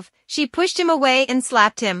shove, she pushed him away and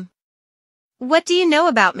slapped him. What do you know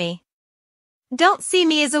about me? Don't see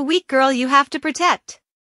me as a weak girl you have to protect.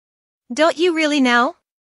 Don't you really know?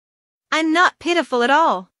 I'm not pitiful at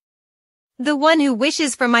all. The one who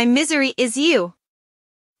wishes for my misery is you.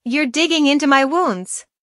 You're digging into my wounds.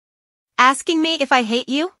 Asking me if I hate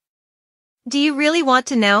you? Do you really want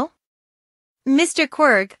to know? Mr.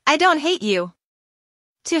 Quirg, I don't hate you.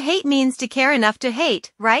 To hate means to care enough to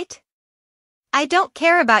hate, right? I don't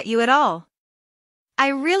care about you at all. I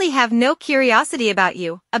really have no curiosity about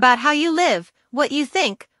you, about how you live, what you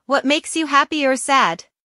think, what makes you happy or sad.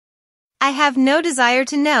 I have no desire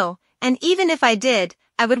to know, and even if I did,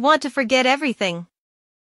 I would want to forget everything.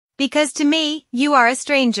 Because to me, you are a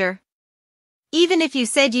stranger. Even if you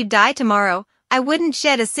said you'd die tomorrow, I wouldn't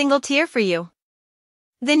shed a single tear for you.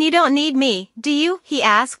 Then you don't need me, do you? He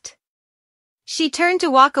asked. She turned to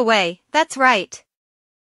walk away. That's right.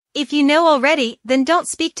 If you know already, then don't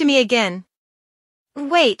speak to me again.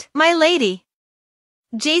 Wait, my lady.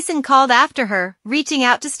 Jason called after her, reaching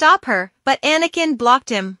out to stop her, but Anakin blocked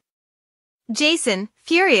him. Jason,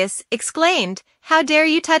 furious, exclaimed, "How dare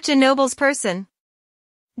you touch a noble's person?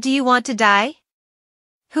 Do you want to die?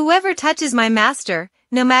 Whoever touches my master,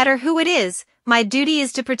 no matter who it is, my duty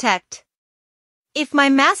is to protect. If my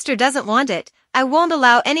master doesn't want it, I won't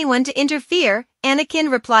allow anyone to interfere," Anakin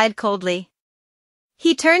replied coldly.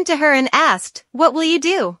 He turned to her and asked, "What will you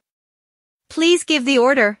do?" "Please give the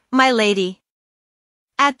order, my lady."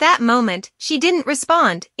 At that moment, she didn't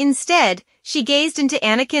respond. Instead, she gazed into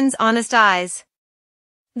Anakin's honest eyes.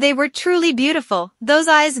 They were truly beautiful, those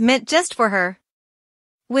eyes meant just for her.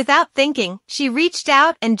 Without thinking, she reached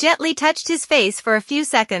out and gently touched his face for a few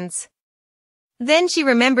seconds. Then she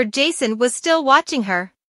remembered Jason was still watching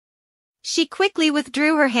her. She quickly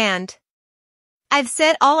withdrew her hand. "I've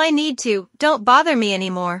said all I need to, don't bother me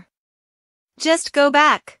anymore. Just go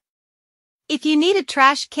back. If you need a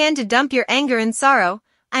trash can to dump your anger and sorrow,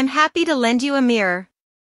 I'm happy to lend you a mirror.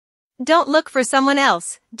 Don't look for someone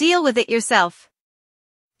else, deal with it yourself."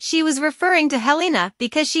 She was referring to Helena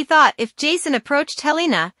because she thought if Jason approached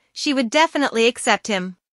Helena, she would definitely accept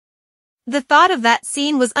him. The thought of that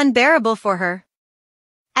scene was unbearable for her.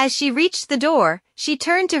 As she reached the door, she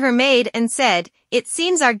turned to her maid and said, "It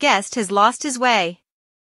seems our guest has lost his way.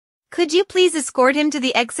 Could you please escort him to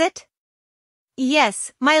the exit?"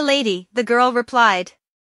 "Yes, my lady," the girl replied.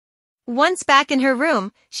 Once back in her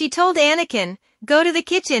room, she told Anakin, "Go to the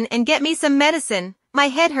kitchen and get me some medicine, my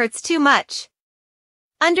head hurts too much."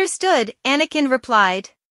 "Understood," Anakin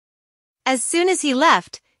replied. As soon as he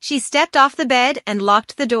left, she stepped off the bed and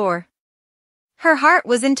locked the door. Her heart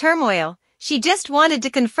was in turmoil. She just wanted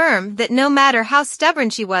to confirm that no matter how stubborn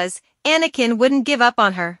she was, Anakin wouldn't give up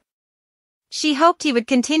on her. She hoped he would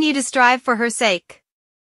continue to strive for her sake.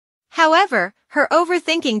 However, her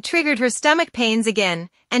overthinking triggered her stomach pains again,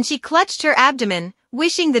 and she clutched her abdomen,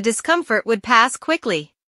 wishing the discomfort would pass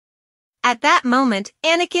quickly. At that moment,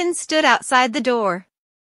 Anakin stood outside the door.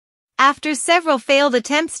 After several failed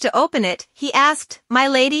attempts to open it, he asked, "My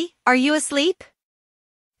lady, are you asleep?"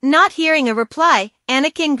 Not hearing a reply,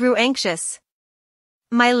 Anakin grew anxious.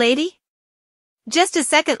 "My lady?" Just a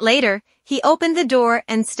second later, he opened the door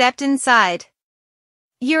and stepped inside.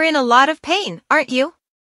 "You're in a lot of pain, aren't you?"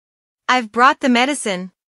 "I've brought the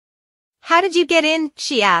medicine." "How did you get in?"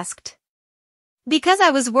 she asked. "Because I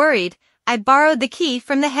was worried, I borrowed the key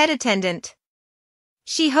from the head attendant."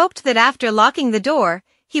 She hoped that after locking the door,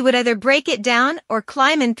 he would either break it down or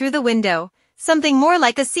climb in through the window, something more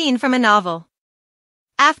like a scene from a novel.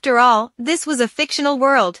 After all, this was a fictional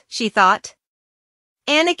world, she thought.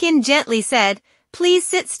 Anakin gently said, "Please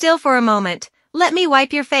sit still for a moment, let me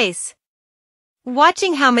wipe your face."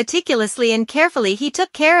 Watching how meticulously and carefully he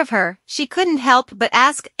took care of her, she couldn't help but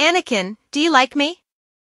ask, "Anakin, do you like me?"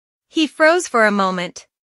 He froze for a moment.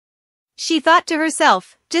 She thought to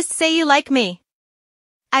herself, just say you like me.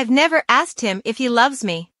 I've never asked him if he loves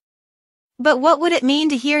me. But what would it mean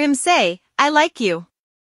to hear him say, I like you?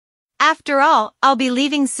 After all, I'll be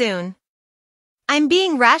leaving soon. I'm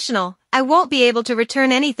being rational, I won't be able to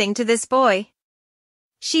return anything to this boy.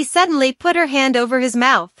 She suddenly put her hand over his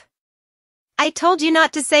mouth. I told you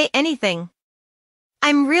not to say anything.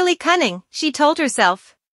 I'm really cunning, she told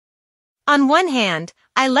herself. On one hand,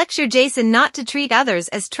 I lecture Jason not to treat others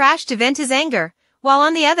as trash to vent his anger, while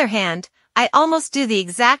on the other hand, I almost do the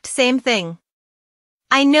exact same thing.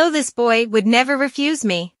 I know this boy would never refuse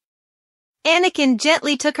me. Anakin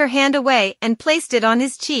gently took her hand away and placed it on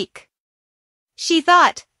his cheek. She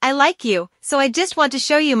thought, I like you, so I just want to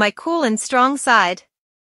show you my cool and strong side.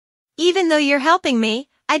 Even though you're helping me,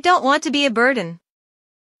 I don't want to be a burden.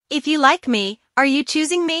 If you like me, are you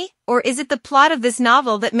choosing me, or is it the plot of this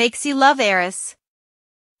novel that makes you love Eris?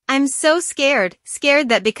 I'm so scared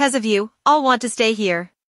that because of you, I'll want to stay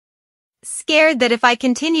here. Scared that if I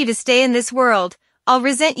continue to stay in this world, I'll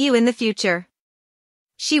resent you in the future.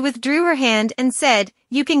 She withdrew her hand and said,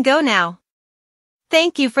 you can go now.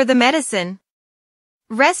 Thank you for the medicine.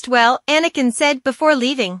 Rest well, Anakin said before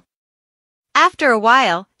leaving. After a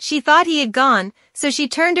while, she thought he had gone, so she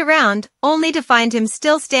turned around, only to find him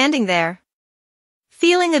still standing there.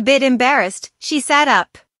 Feeling a bit embarrassed, she sat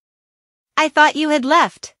up. I thought you had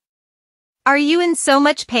left. Are you in so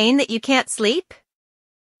much pain that you can't sleep?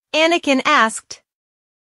 Anakin asked.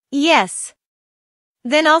 Yes.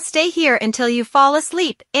 Then I'll stay here until you fall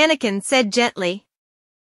asleep, Anakin said gently.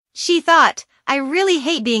 She thought, I really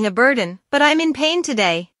hate being a burden, but I'm in pain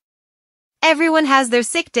today. Everyone has their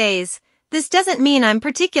sick days. This doesn't mean I'm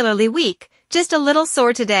particularly weak, just a little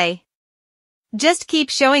sore today. Just keep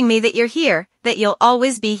showing me that you're here, that you'll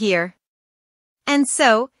always be here. And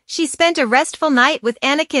so, she spent a restful night with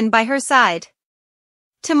Anakin by her side.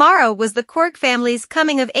 Tomorrow was the Quark family's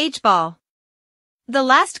coming-of-age ball. The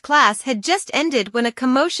last class had just ended when a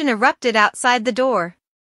commotion erupted outside the door.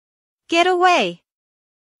 Get away!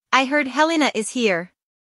 I heard Helena is here.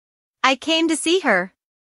 I came to see her.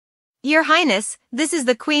 Your Highness, this is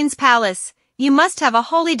the Queen's palace, you must have a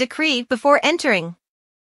holy decree before entering.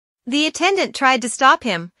 The attendant tried to stop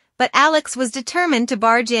him, but Alex was determined to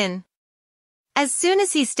barge in. As soon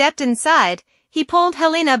as he stepped inside, he pulled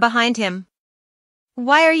Helena behind him.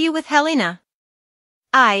 Why are you with Helena?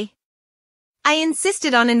 I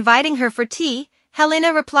insisted on inviting her for tea,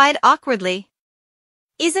 Helena replied awkwardly.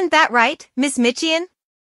 Isn't that right, Miss Mitchian?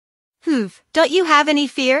 Don't you have any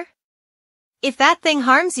fear? If that thing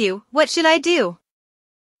harms you, what should I do?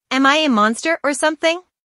 Am I a monster or something?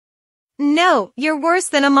 No, you're worse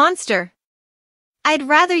than a monster. I'd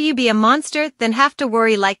rather you be a monster than have to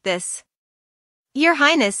worry like this. Your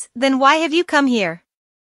Highness, then why have you come here?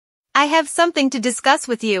 I have something to discuss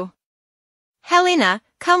with you. Helena,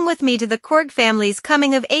 come with me to the Korg family's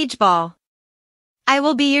coming-of-age ball. I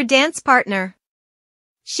will be your dance partner.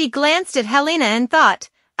 She glanced at Helena and thought,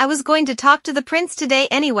 I was going to talk to the prince today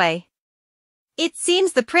anyway. It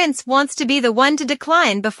seems the prince wants to be the one to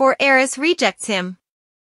decline before Eris rejects him.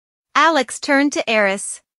 Alex turned to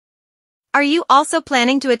Eris. Are you also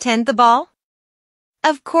planning to attend the ball?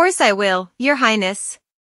 Of course I will, Your Highness.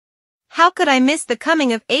 How could I miss the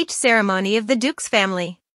coming-of-age ceremony of the Duke's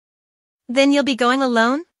family? Then you'll be going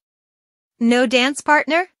alone? No dance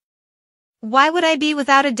partner? Why would I be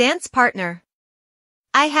without a dance partner?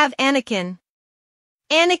 I have Anakin.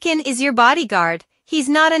 Anakin is your bodyguard, he's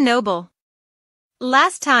not a noble.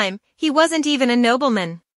 Last time, he wasn't even a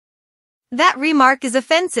nobleman. That remark is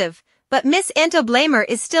offensive, but Miss Antoblamer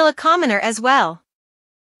is still a commoner as well.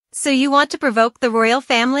 So you want to provoke the royal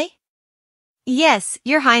family? Yes,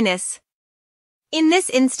 Your Highness. In this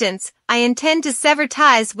instance, I intend to sever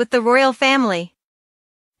ties with the royal family.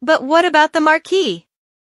 But what about the Marquis?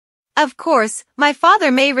 Of course, my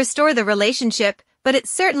father may restore the relationship, but it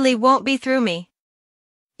certainly won't be through me.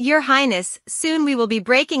 Your Highness, soon we will be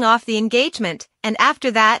breaking off the engagement, and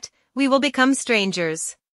after that, we will become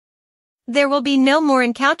strangers. There will be no more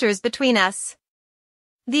encounters between us.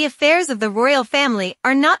 The affairs of the royal family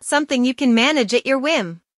are not something you can manage at your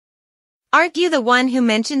whim. Aren't you the one who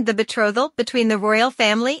mentioned the betrothal between the royal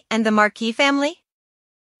family and the Marquis family?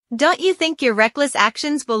 Don't you think your reckless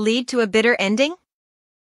actions will lead to a bitter ending?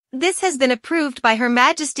 This has been approved by Her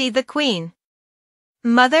Majesty the Queen.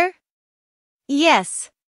 Mother?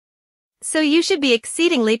 Yes. So you should be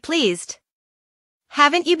exceedingly pleased.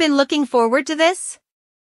 Haven't you been looking forward to this?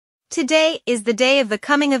 Today is the day of the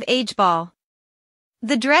coming-of-age ball.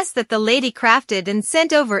 The dress that the lady crafted and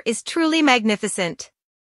sent over is truly magnificent.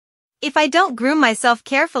 If I don't groom myself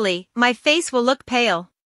carefully, my face will look pale.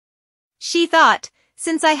 She thought,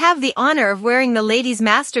 since I have the honor of wearing the lady's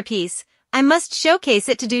masterpiece, I must showcase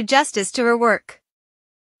it to do justice to her work.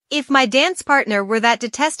 If my dance partner were that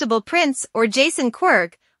detestable prince or Jason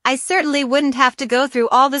Quirg, I certainly wouldn't have to go through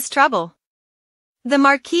all this trouble. The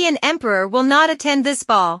Marquis and Emperor will not attend this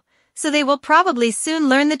ball, so they will probably soon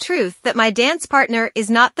learn the truth that my dance partner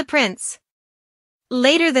is not the prince.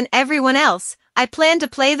 Later than everyone else, I plan to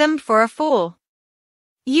play them for a fool.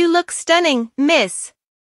 You look stunning, miss.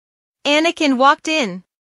 Anakin walked in.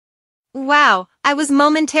 Wow, I was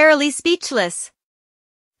momentarily speechless.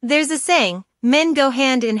 There's a saying, men go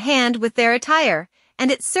hand in hand with their attire, and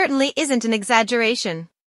it certainly isn't an exaggeration.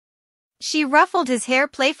 She ruffled his hair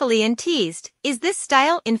playfully and teased, is this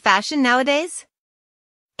style in fashion nowadays?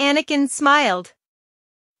 Anakin smiled.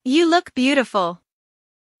 You look beautiful.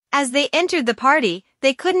 As they entered the party,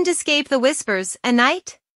 they couldn't escape the whispers, a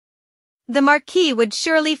knight? The Marquis would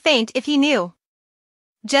surely faint if he knew.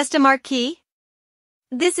 Just a Marquis?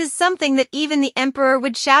 This is something that even the Emperor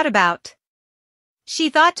would shout about.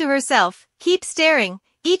 She thought to herself, keep staring,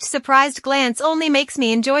 each surprised glance only makes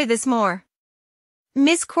me enjoy this more.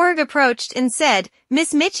 Miss Quirg approached and said,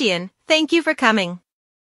 Miss Michian, thank you for coming.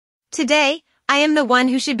 Today, I am the one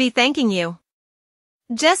who should be thanking you.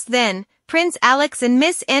 Just then, Prince Alex and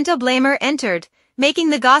Miss Antoblamer entered,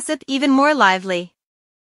 making the gossip even more lively.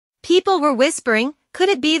 People were whispering, could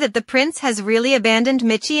it be that the prince has really abandoned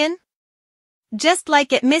Michian? Just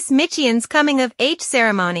like at Miss Michian's coming-of-age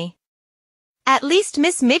ceremony. At least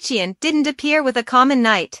Miss Michian didn't appear with a common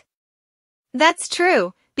knight. That's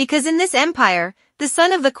true, because in this empire, the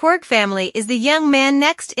son of the Quirg family is the young man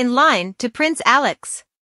next in line to Prince Alex.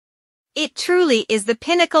 It truly is the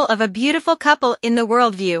pinnacle of a beautiful couple in the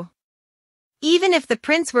worldview. Even if the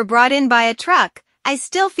prince were brought in by a truck, I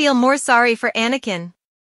still feel more sorry for Anakin.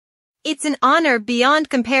 It's an honor beyond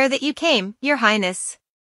compare that you came, Your Highness.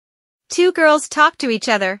 Two girls talk to each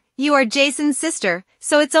other, you are Jason's sister,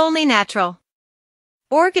 so it's only natural.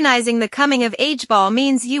 Organizing the coming-of-age ball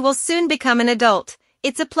means you will soon become an adult.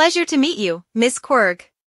 It's a pleasure to meet you, Miss Quirg.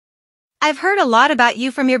 I've heard a lot about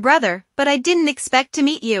you from your brother, but I didn't expect to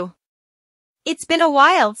meet you. It's been a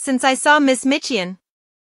while since I saw Miss Michian.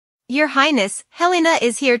 Your Highness, Helena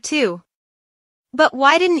is here too. But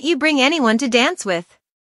why didn't you bring anyone to dance with?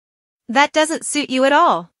 That doesn't suit you at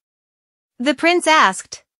all. The prince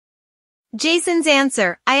asked. Jason's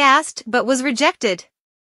answer, I asked but was rejected.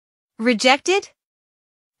 Rejected?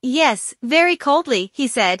 Yes, very coldly, he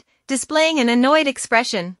said, displaying an annoyed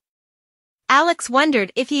expression. Alex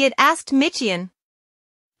wondered if he had asked Michian.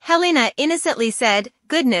 Helena innocently said,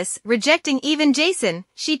 goodness, rejecting even Jason,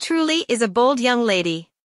 she truly is a bold young lady.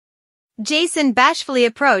 Jason bashfully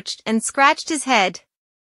approached and scratched his head.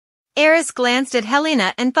 Eris glanced at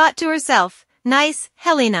Helena and thought to herself, nice,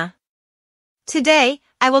 Helena. Today,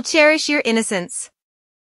 I will cherish your innocence.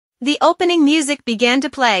 The opening music began to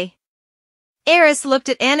play. Eris looked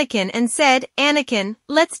at Anakin and said, Anakin,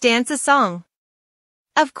 let's dance a song.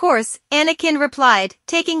 Of course, Anakin replied,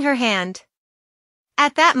 taking her hand.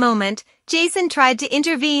 At that moment, Jason tried to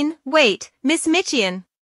intervene, wait, Miss Michian.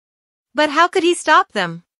 But how could he stop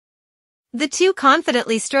them? The two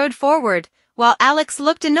confidently strode forward, while Alex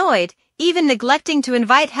looked annoyed, even neglecting to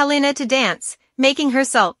invite Helena to dance, making her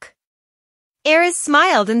sulk. Eris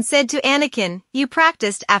smiled and said to Anakin, you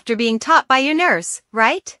practiced after being taught by your nurse,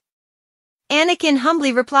 right? Anakin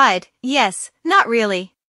humbly replied, yes, not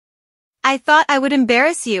really. I thought I would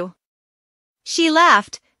embarrass you. She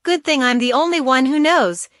laughed, good thing I'm the only one who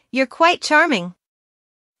knows, you're quite charming.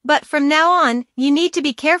 But from now on, you need to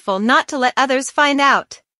be careful not to let others find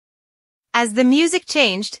out. As the music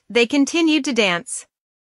changed, they continued to dance.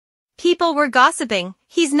 People were gossiping,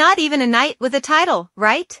 he's not even a knight with a title,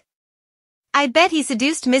 right? I bet he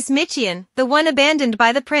seduced Miss Michian, the one abandoned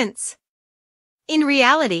by the prince. In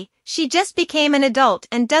reality, she just became an adult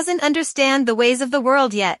and doesn't understand the ways of the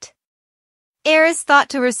world yet. Eris thought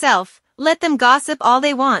to herself, let them gossip all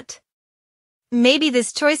they want. Maybe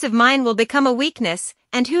this choice of mine will become a weakness,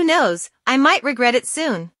 and who knows, I might regret it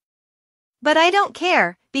soon. But I don't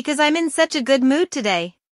care, because I'm in such a good mood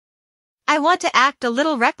today. I want to act a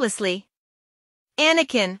little recklessly.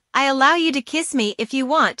 Anakin, I allow you to kiss me if you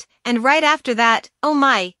want, and right after that, oh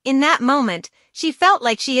my, in that moment, she felt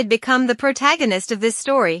like she had become the protagonist of this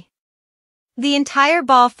story. The entire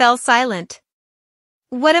ball fell silent.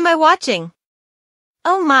 What am I watching?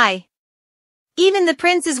 Oh my. Even the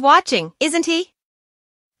prince is watching, isn't he?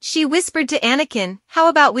 She whispered to Anakin, how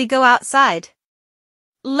about we go outside?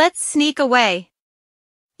 Let's sneak away.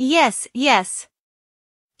 Yes, yes.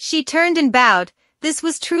 She turned and bowed, this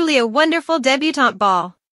was truly a wonderful debutante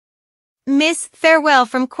ball. Miss, farewell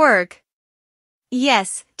from Quirg.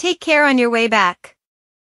 Yes, take care on your way back.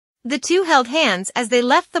 The two held hands as they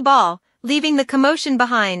left the ball, leaving the commotion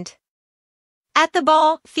behind. At the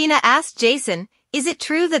ball, Fina asked Jason, "Is it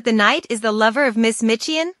true that the knight is the lover of Miss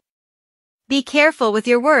Mitchian?" "Be careful with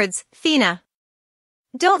your words, Fina.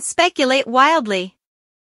 Don't speculate wildly."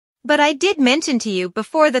 "But I did mention to you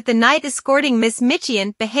before that the knight escorting Miss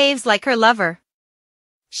Mitchian behaves like her lover.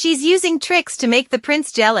 She's using tricks to make the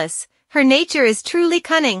prince jealous. Her nature is truly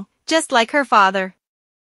cunning, just like her father."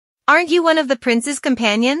 "Aren't you one of the prince's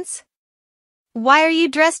companions? Why are you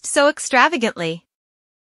dressed so extravagantly?"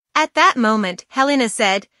 At that moment, Helena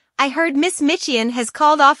said, "I heard Miss Mitchian has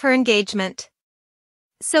called off her engagement.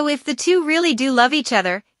 So if the two really do love each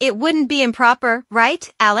other, it wouldn't be improper,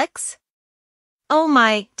 right, Alex?" "Oh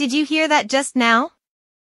my, did you hear that just now?"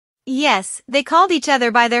 "Yes, they called each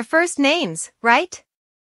other by their first names, right?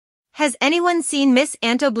 Has anyone seen Miss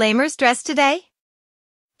Antoblamer's dress today?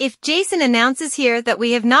 If Jason announces here that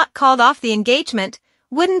we have not called off the engagement,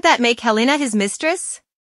 wouldn't that make Helena his mistress?"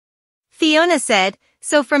 Fiona said,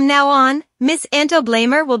 "So from now on, Miss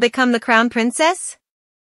Antoblamer will become the crown princess?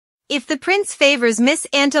 If the prince favors Miss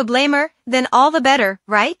Antoblamer, then all the better,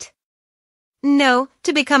 right?" "No,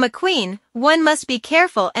 to become a queen, one must be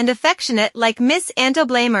careful and affectionate like Miss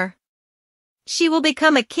Antoblamer. She will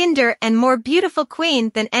become a kinder and more beautiful queen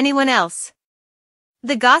than anyone else."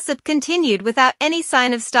 The gossip continued without any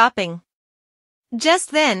sign of stopping. Just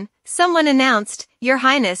then, someone announced, "Your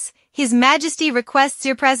Highness, His Majesty requests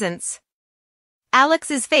your presence."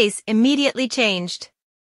 Alex's face immediately changed.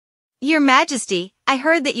 "Your Majesty, I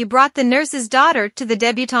heard that you brought the nurse's daughter to the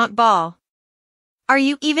debutante ball. Are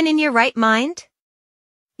you even in your right mind?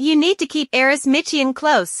 You need to keep Heiress Mitchian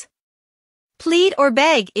close. Plead or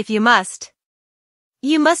beg if you must.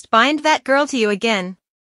 You must bind that girl to you again.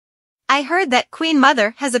 I heard that Queen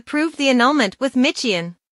Mother has approved the annulment with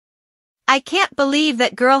Mitchian. I can't believe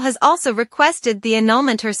that girl has also requested the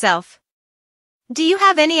annulment herself. Do you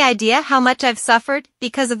have any idea how much I've suffered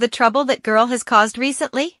because of the trouble that girl has caused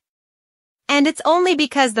recently? And it's only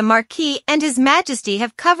because the Marquis and His Majesty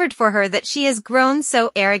have covered for her that she has grown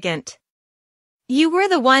so arrogant. You were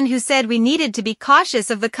the one who said we needed to be cautious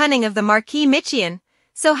of the cunning of the Marquis Mitchian,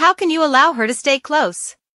 so how can you allow her to stay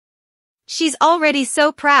close? She's already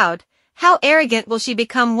so proud, how arrogant will she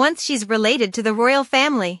become once she's related to the royal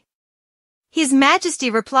family?" His Majesty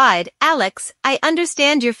replied, "Alex, I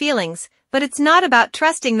understand your feelings, but it's not about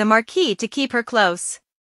trusting the Marquis to keep her close.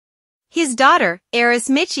 His daughter, Heiress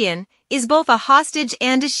Mitchian, is both a hostage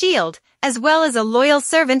and a shield, as well as a loyal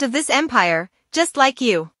servant of this empire, just like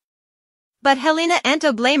you. But Helena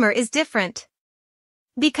Antoblamer is different.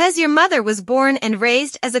 Because your mother was born and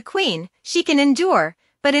raised as a queen, she can endure,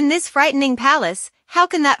 but in this frightening palace, how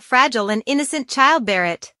can that fragile and innocent child bear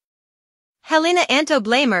it? Helena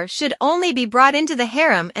Antoblamer should only be brought into the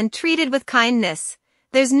harem and treated with kindness.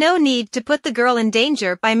 There's no need to put the girl in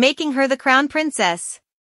danger by making her the crown princess."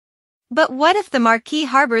 "But what if the Marquis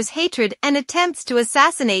harbors hatred and attempts to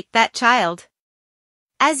assassinate that child?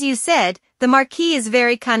 As you said, the Marquis is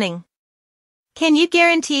very cunning. Can you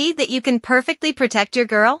guarantee that you can perfectly protect your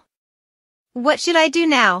girl? What should I do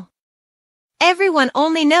now? Everyone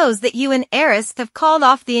only knows that you and Heiress have called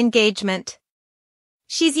off the engagement.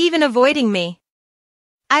 She's even avoiding me.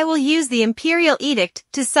 I will use the imperial edict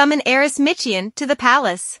to summon Heiress Mitchian to the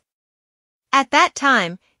palace. At that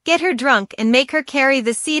time, get her drunk and make her carry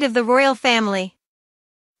the seat of the royal family."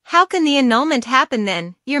 "How can the annulment happen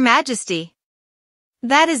then, Your Majesty?"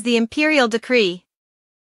 "That is the imperial decree."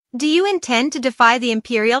 "Do you intend to defy the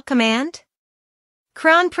imperial command?"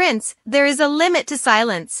 "Crown Prince, there is a limit to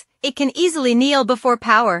silence. It can easily kneel before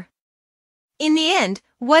power. In the end,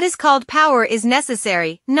 what is called power is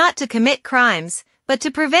necessary, not to commit crimes, but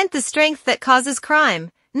to prevent the strength that causes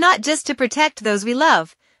crime, not just to protect those we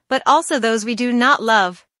love, but also those we do not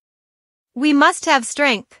love. We must have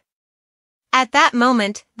strength." At that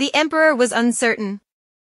moment, the emperor was uncertain.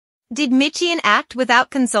 Did Mitchian act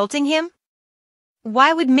without consulting him?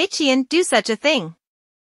 Why would Mitchian do such a thing?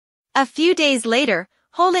 A few days later,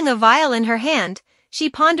 holding a vial in her hand, she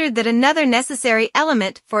pondered that another necessary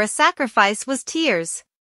element for a sacrifice was tears.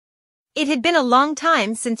 It had been a long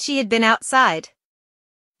time since she had been outside.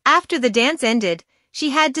 After the dance ended,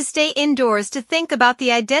 she had to stay indoors to think about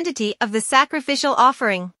the identity of the sacrificial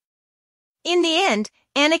offering. In the end,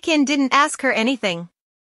 Anakin didn't ask her anything.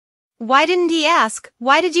 Why didn't he ask,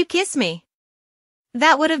 "Why did you kiss me?"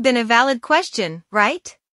 That would have been a valid question,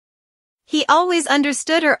 right? He always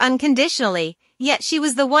understood her unconditionally, yet she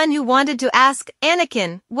was the one who wanted to ask,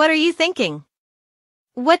 "Anakin, what are you thinking?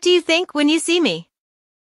 What do you think when you see me?"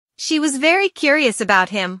 She was very curious about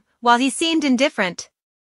him, while he seemed indifferent.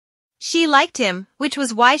 She liked him, which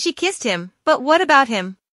was why she kissed him, but what about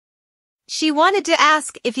him? She wanted to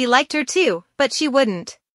ask if he liked her too, but she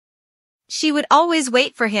wouldn't. She would always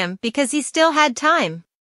wait for him because he still had time.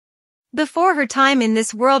 Before her time in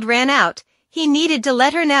this world ran out, he needed to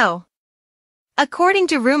let her know. According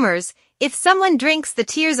to rumors, if someone drinks the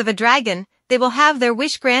tears of a dragon, they will have their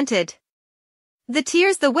wish granted. The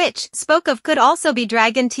tears the witch spoke of could also be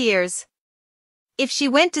dragon tears. If she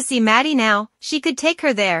went to see Maddie now, she could take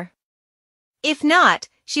her there. If not,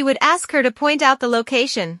 she would ask her to point out the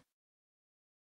location.